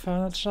all the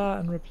furniture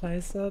and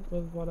replace it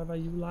with whatever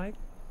you like.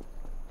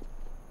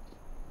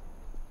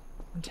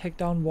 And take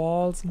down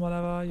walls and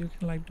whatever. You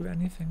can like do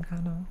anything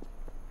kinda.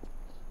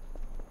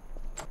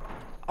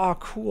 Oh,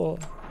 cool.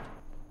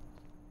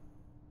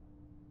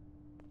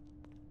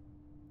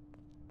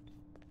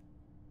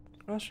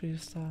 Grocery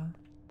store.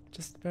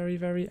 Just very,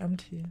 very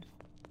empty.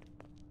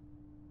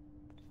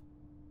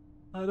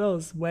 Are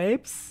those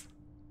vapes?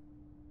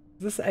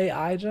 Is this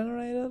AI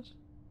generated?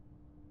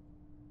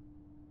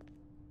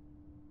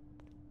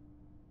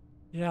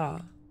 Yeah.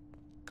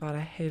 God,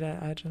 I hate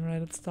AI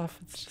generated stuff.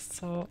 It's just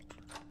so...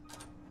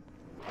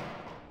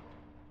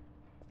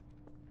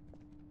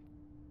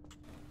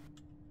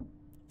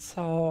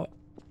 So...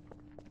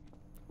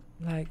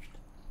 Like...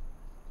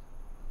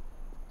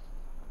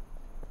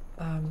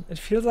 it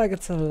feels like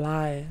it's a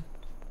lie.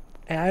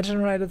 AI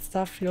generated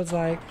stuff feels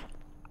like...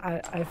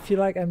 I feel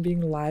like I'm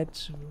being lied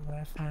to when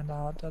I find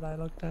out that I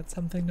looked at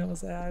something that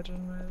was AI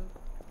generated.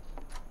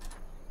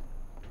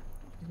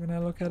 When I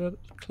look at it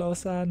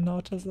closer and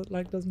notice it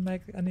like doesn't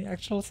make any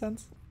actual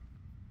sense.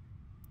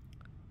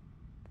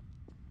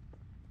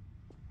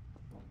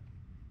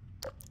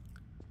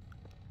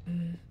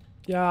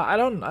 Yeah, I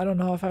don't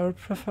know if I would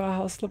prefer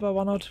House Flipper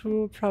 1 or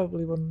 2.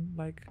 Probably wouldn't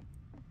like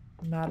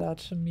matter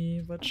to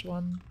me which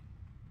one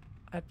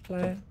I'd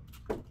play.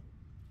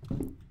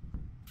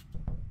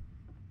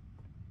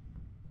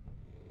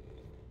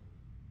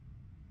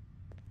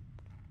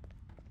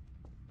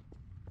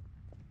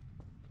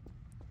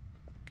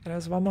 Okay,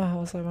 there's one more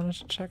house I wanted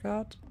to check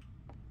out.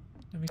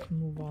 Then we can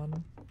move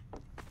on.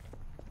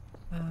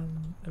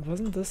 It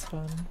wasn't this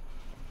one.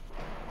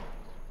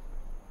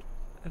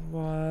 It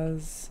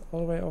was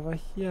all the way over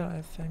here,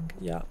 I think.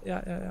 Yeah.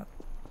 I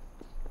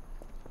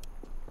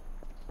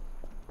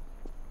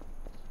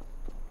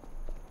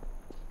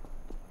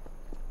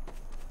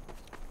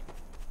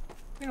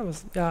think it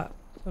was, yeah,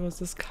 it was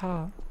this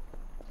car.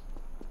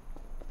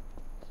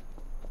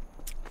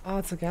 Oh,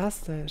 it's a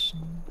gas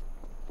station.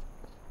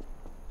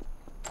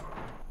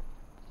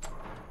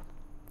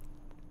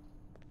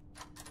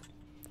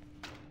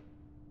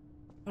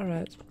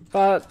 Alright.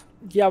 But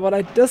yeah, what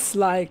I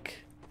dislike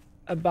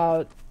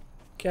about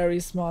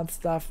Garry's mod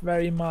stuff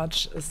very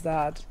much is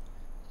that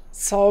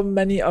so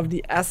many of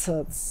the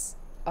assets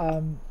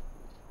are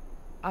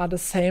the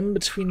same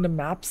between the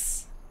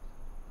maps.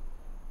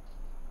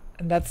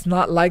 And that's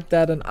not like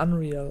that in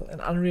Unreal. In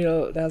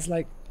Unreal, there's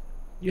like,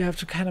 you have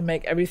to kind of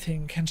make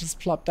everything. You can just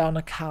plop down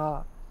a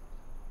car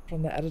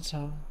from the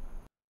editor.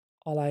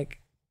 Or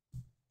like,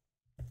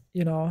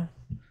 you know,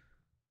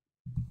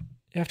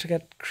 you have to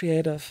get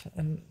creative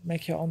and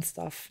make your own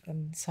stuff.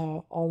 And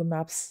so all the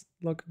maps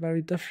look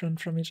very different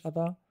from each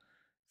other,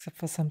 except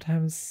for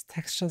sometimes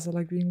textures are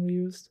like being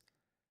reused.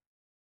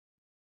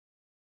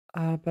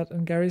 But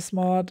in Garry's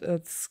mod,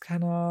 it's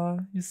kind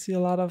of, you see a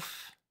lot of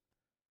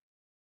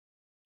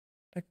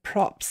like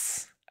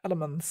props,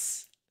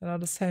 elements that are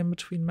the same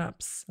between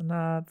maps. And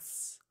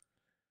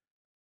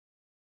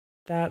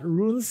that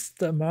ruins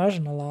the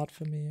immersion a lot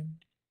for me.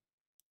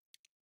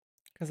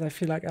 Because I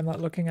feel like I'm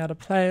not looking at a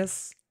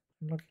place,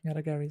 I'm looking at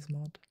a Garry's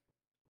mod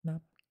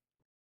map.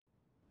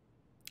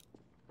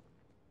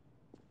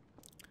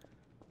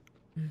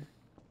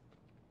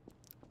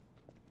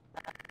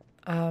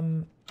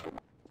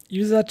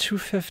 User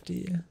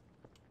 250.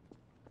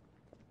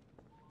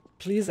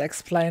 Please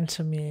explain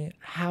to me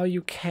how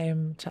you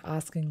came to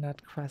asking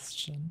that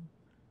question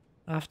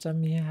after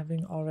me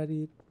having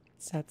already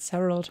said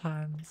several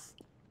times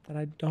that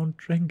I don't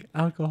drink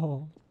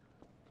alcohol.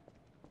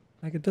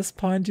 Like at this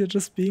point, you're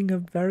just being a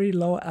very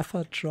low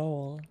effort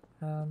troll,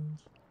 and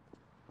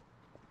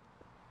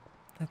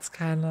that's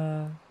kind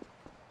of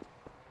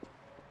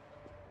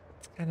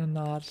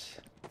not.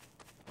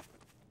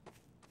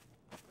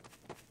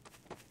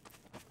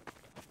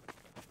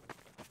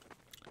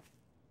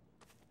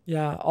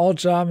 Yeah, all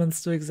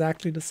Germans do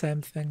exactly the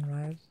same thing,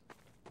 right?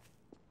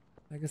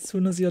 Like as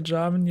soon as you're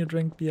German, you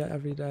drink beer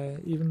every day,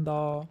 even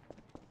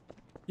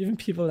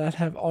people that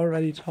have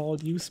already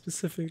told you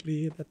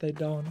specifically that they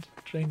don't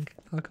drink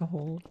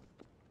alcohol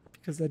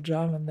because they're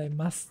German, they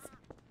must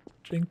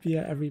drink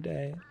beer every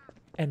day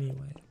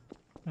anyway,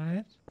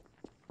 right?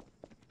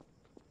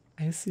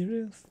 Are you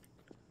serious?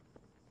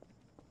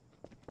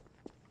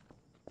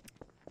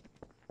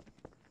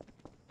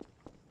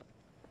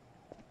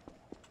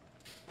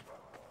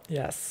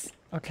 Yes.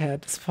 Okay,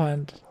 at this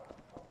point.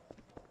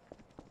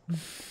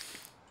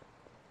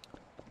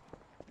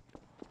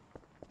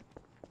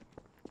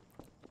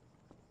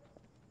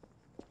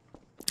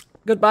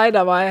 Goodbye,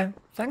 dabei.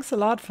 Thanks a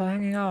lot for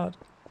hanging out.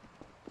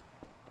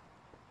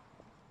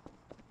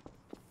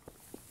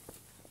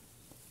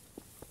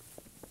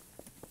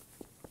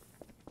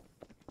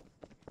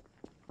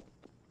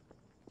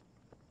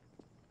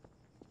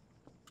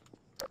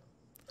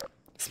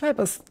 This map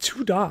is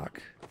too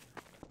dark.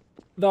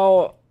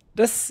 Though,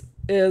 this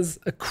is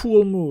a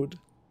cool mood.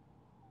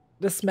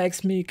 This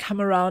makes me come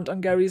around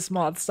on Garry's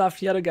mod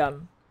stuff yet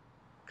again.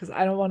 Because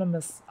I don't want to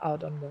miss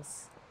out on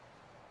this.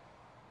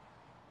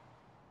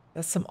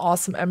 There's some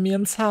awesome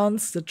ambient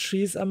sounds. The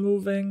trees are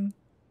moving.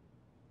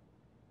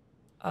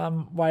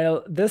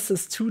 While this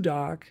is too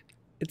dark,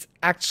 it's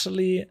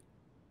actually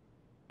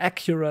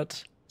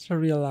accurate to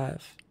real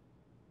life.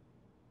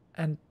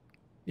 And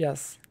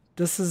yes,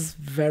 this is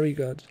very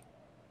good.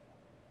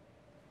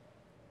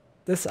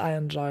 This I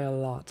enjoy a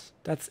lot.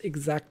 That's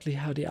exactly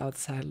how the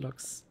outside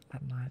looks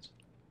at night,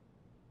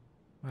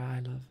 where I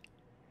live.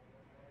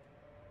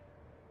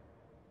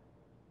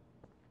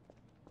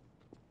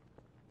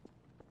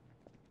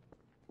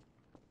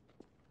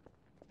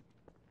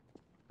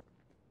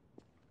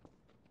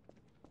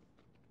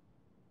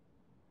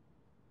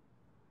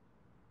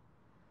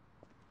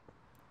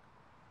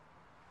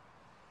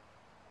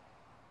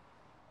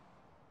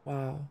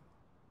 Wow.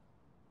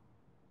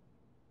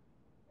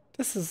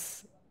 This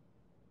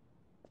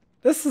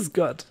is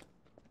good.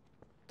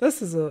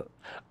 This is a...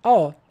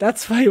 Oh,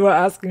 that's why you were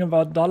asking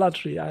about Dollar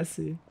Tree, I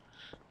see.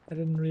 I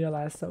didn't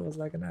realize that was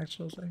like an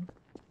actual thing.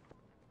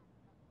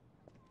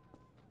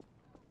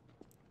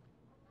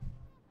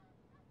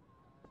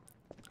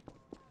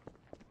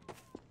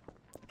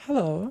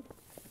 Hello.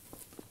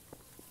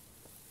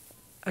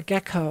 A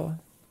gecko.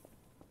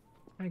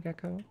 Hi,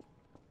 gecko.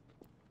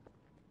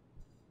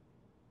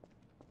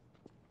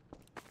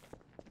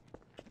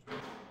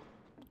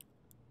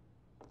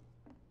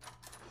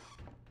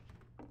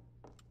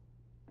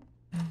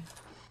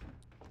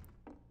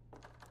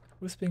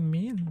 Who's being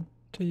mean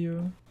to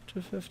you?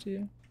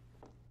 250.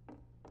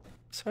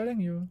 Who's hurting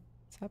you?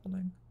 What's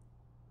happening?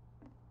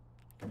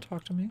 Can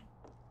talk to me.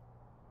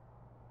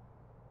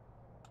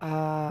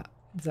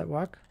 Does that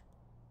work?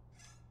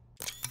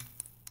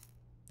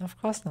 Of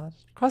course not.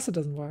 Of course it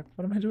doesn't work.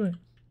 What am I doing?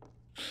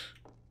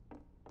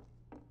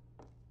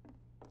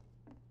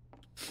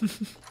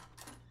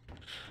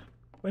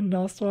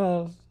 Windows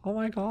 12. Oh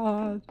my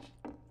god.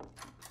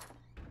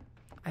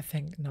 I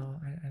think, no,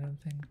 I don't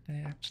think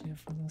they actually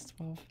have Windows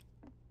 12.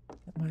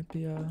 That might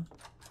be a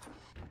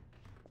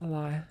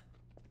lie.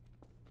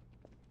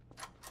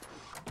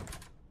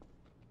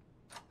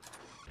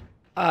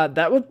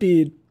 That would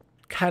be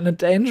kind of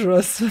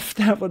dangerous if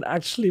that would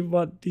actually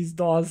what these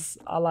doors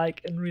are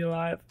like in real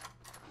life.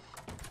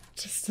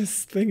 Just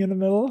this thing in the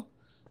middle.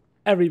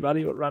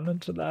 Everybody would run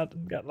into that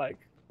and get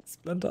like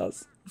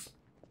splinters.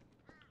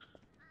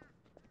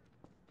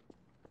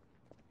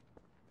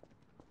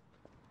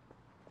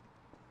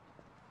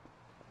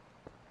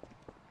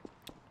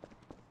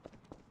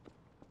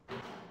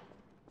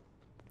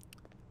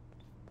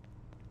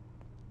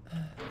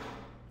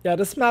 Yeah,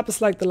 this map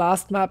is like the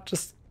last map,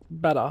 just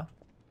better.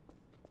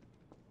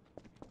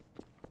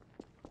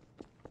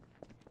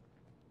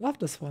 Love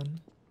this one.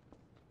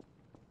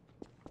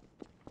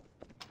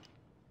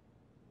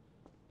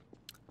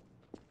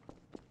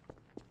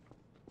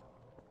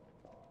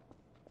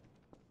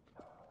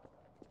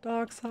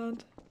 Dogs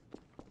hunt.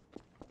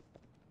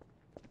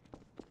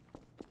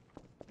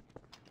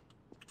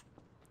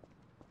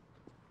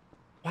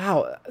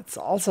 Wow, it's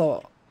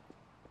also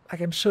like,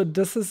 I'm sure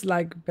this is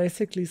like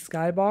basically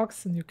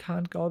Skybox and you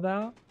can't go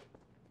there.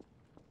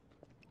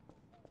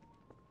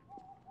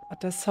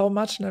 But there's so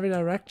much in every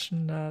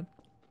direction that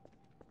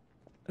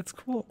it's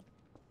cool.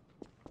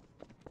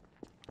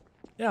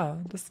 Yeah,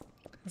 this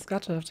has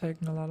got to have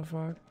taken a lot of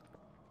work.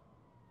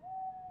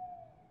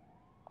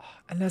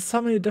 And there's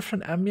so many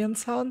different ambient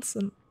sounds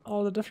in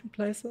all the different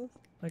places.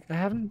 Like, I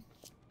haven't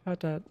heard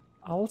that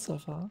owl so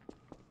far.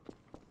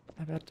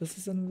 I bet this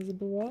is an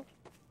invisible wall.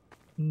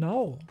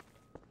 No.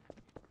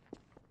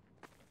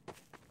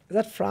 Is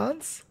that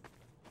France?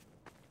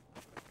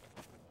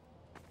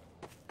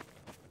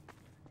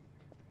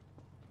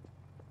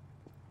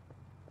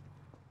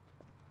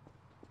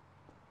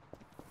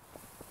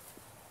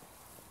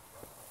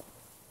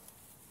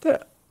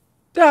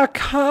 There are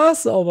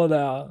cars over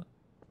there.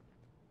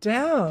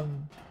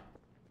 Damn.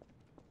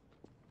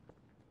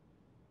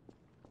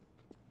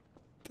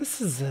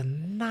 This is a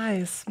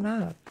nice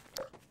map.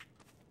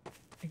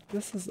 Like,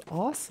 this is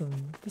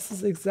awesome. This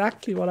is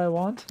exactly what I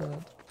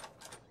wanted.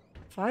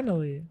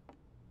 Finally.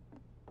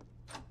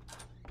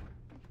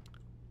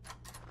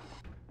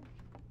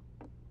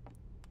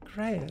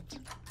 Great.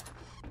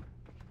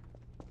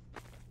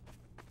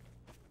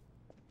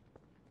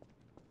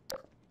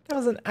 There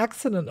was an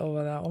accident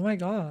over there. Oh my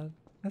god.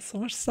 There's so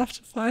much stuff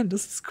to find.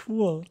 This is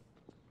cool.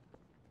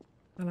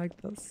 I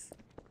like this.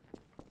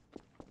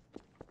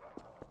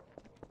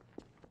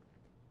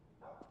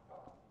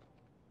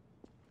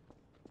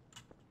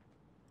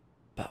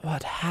 But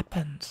what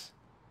happened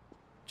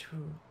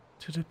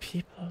to the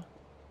people?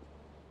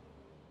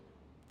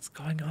 What's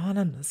going on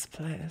in this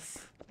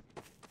place?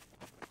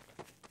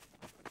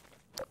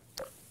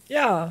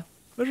 Yeah,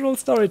 visual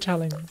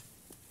storytelling.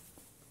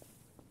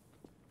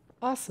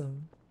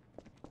 Awesome.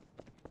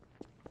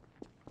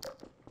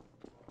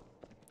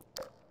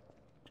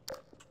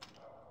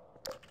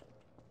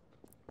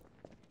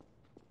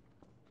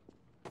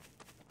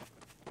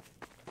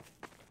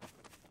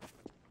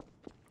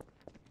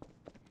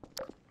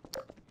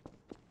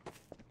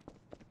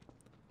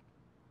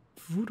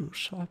 Voodoo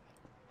shop.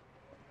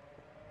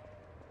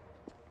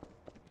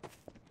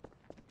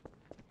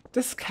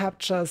 This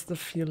captures the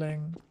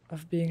feeling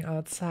of being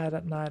outside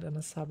at night in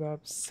a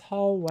suburb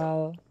so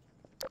well.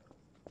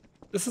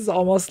 This is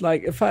almost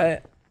like if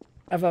I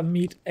ever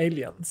meet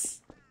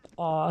aliens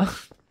or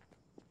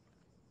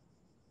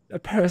a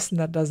person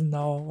that doesn't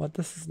know what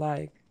this is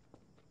like.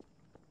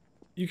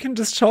 You can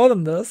just show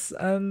them this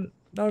and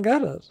they'll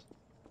get it.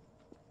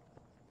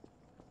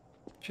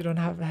 If you don't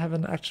have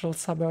an actual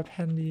suburb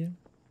handy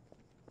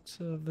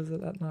to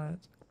visit at night.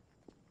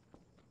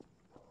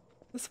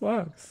 This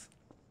works.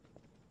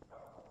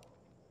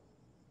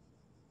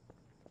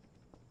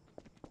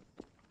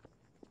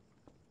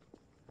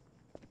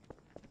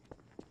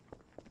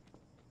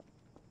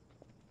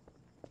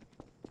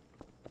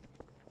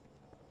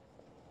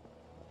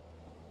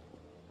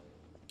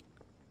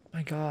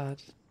 my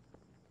god.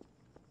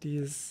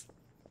 These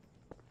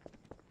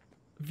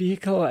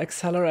vehicle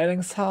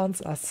accelerating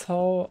sounds are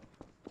so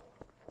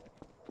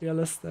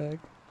realistic.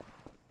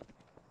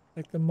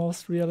 Like the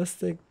most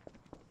realistic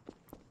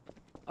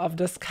of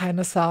this kind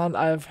of sound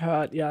I've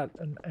heard yet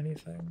in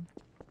anything.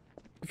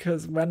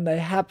 Because when they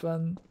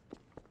happen,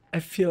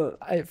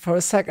 for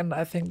a second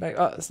I think like,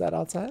 oh, is that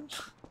outside?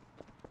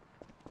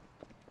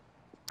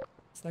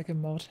 It's like a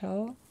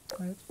motel,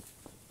 right?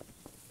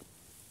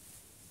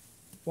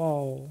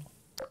 Whoa.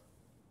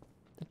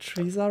 The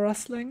trees are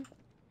rustling?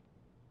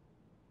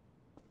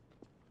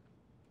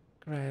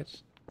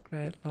 Great.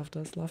 Great. Love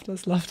this, love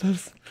this, love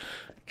this.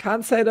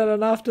 Can't say that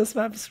enough. This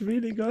map's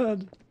really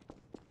good.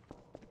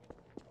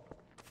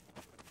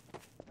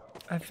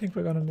 I think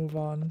we're gonna move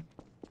on.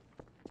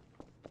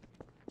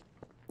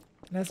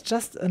 There's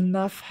just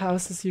enough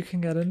houses you can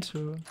get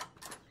into.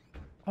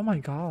 Oh my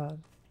god.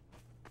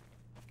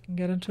 You can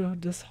get into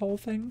this whole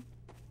thing?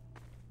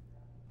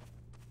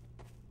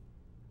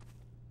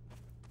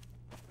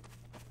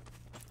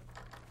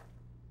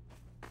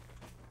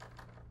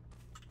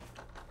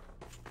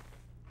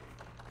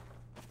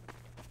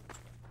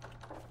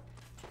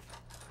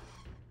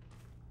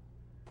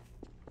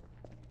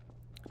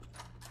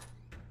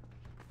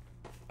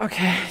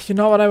 Okay, you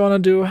know what I want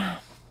to do? I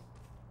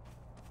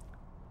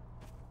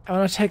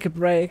want to take a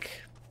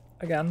break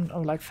again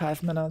of like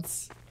 5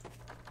 minutes.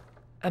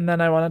 And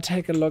then I want to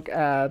take a look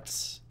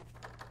at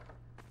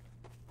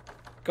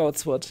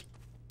Goatswood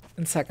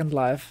in Second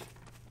Life.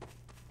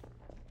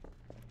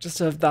 Just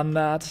to have done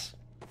that.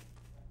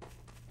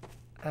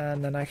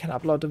 And then I can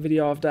upload the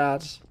video of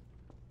that.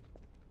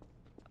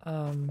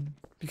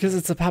 Because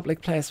it's a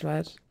public place,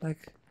 right?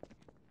 Like,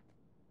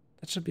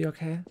 that should be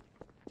okay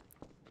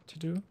to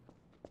do.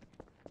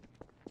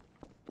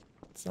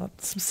 It's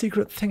not some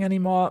secret thing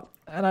anymore.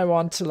 And I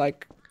want to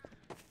like,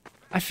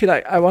 I feel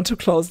like I want to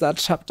close that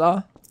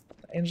chapter.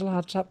 The Angel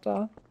Heart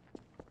chapter.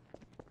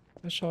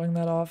 By showing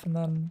that off and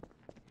then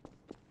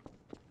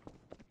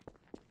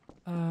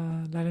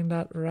letting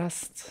that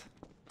rest.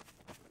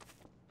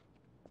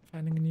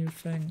 Finding a new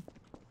thing.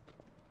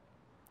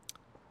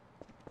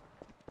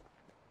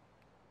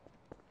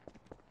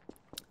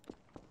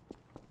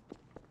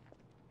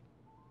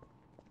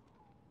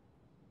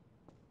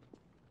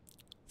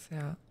 So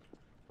yeah.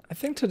 I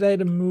think today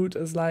the mood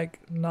is like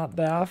not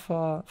there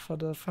for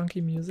the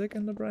funky music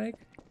in the break.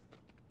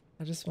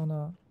 I just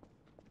wanna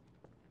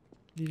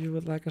leave you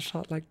with like a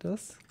shot like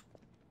this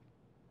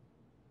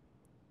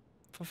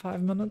for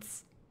 5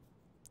 minutes.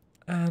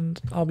 And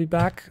I'll be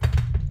back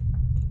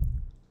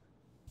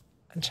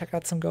and check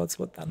out some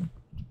Goatswood then.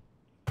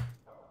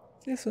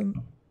 See you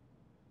soon.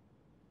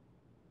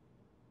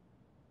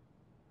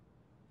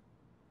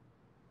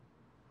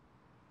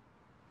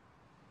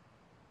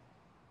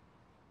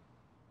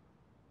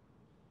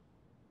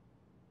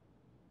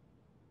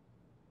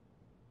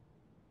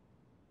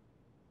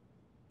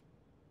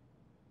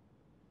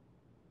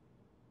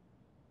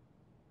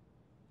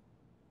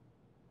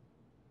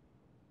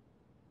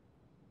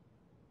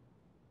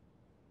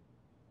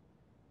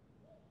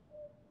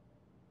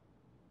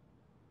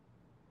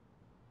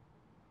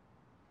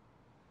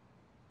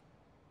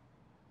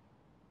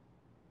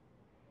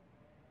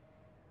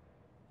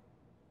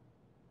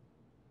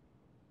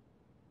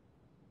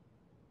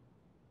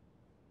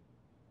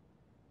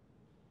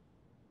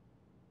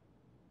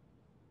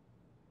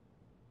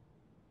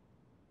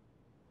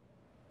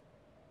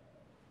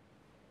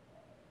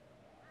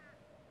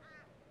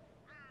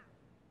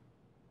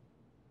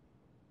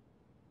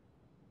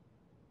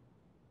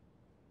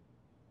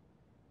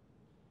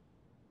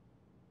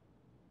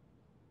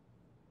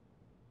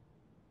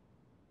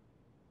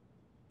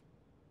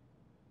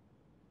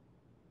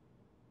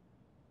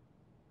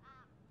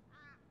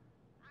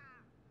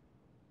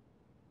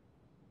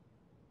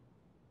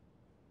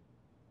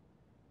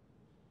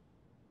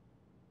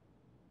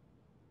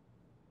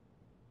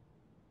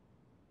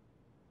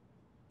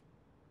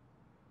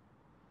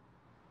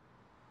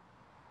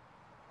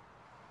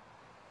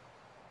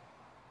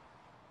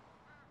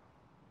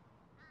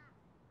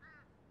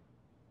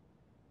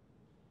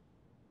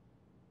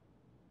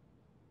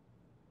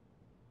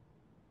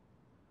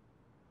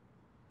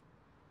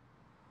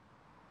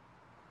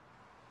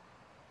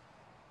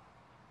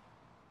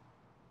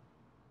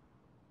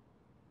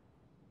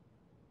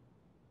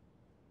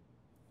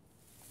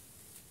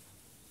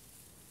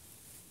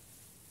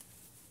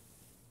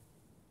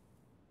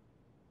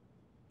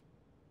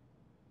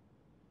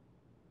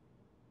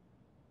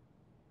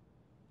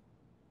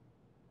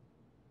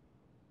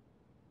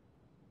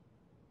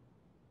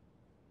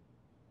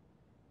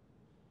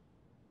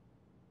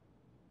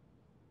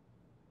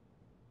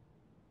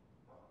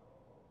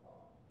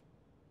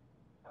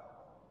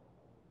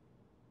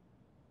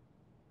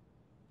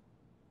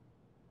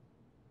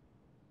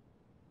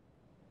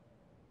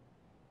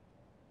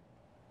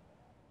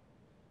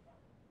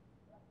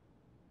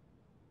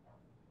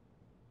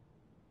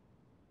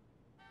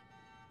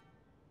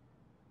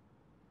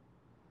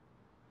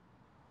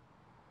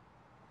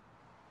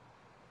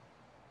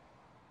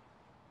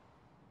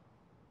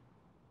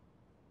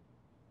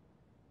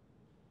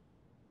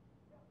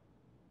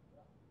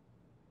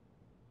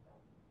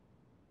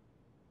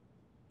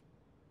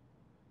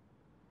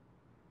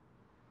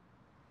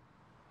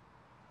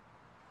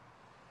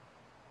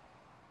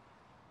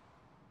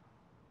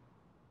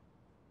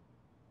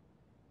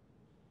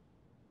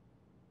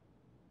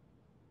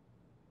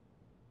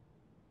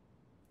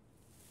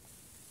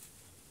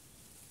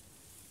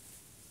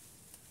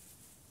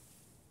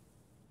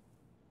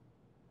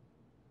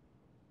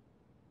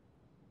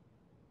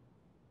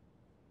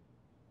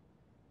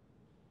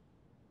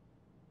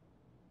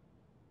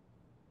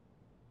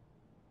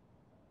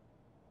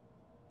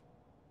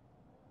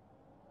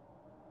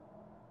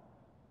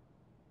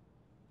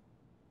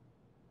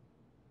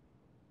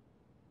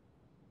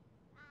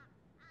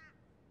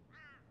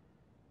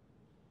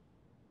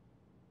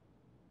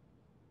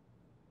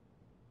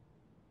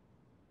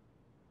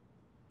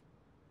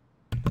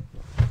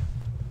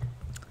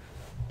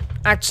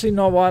 Actually,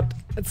 know what?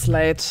 It's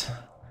late.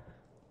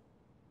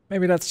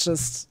 Maybe let's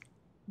just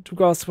do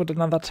Ghostwood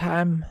another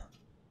time.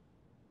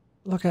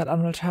 Look at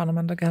Unreal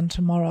Tournament again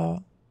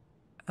tomorrow.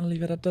 And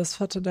leave it at this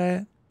for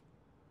today.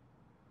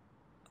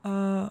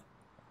 And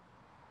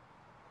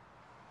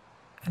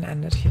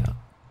end it here.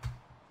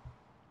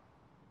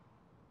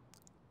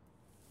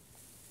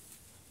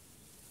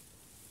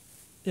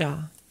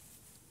 Yeah.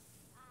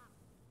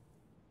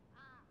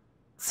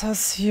 So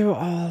see you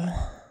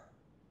all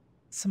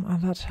some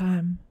other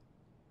time.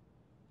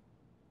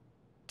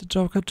 The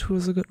Joker 2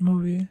 is a good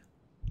movie.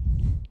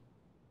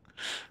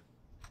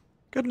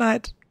 Good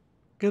night.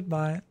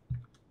 Goodbye.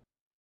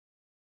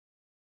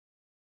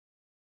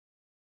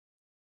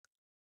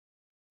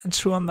 And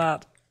chew on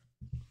that.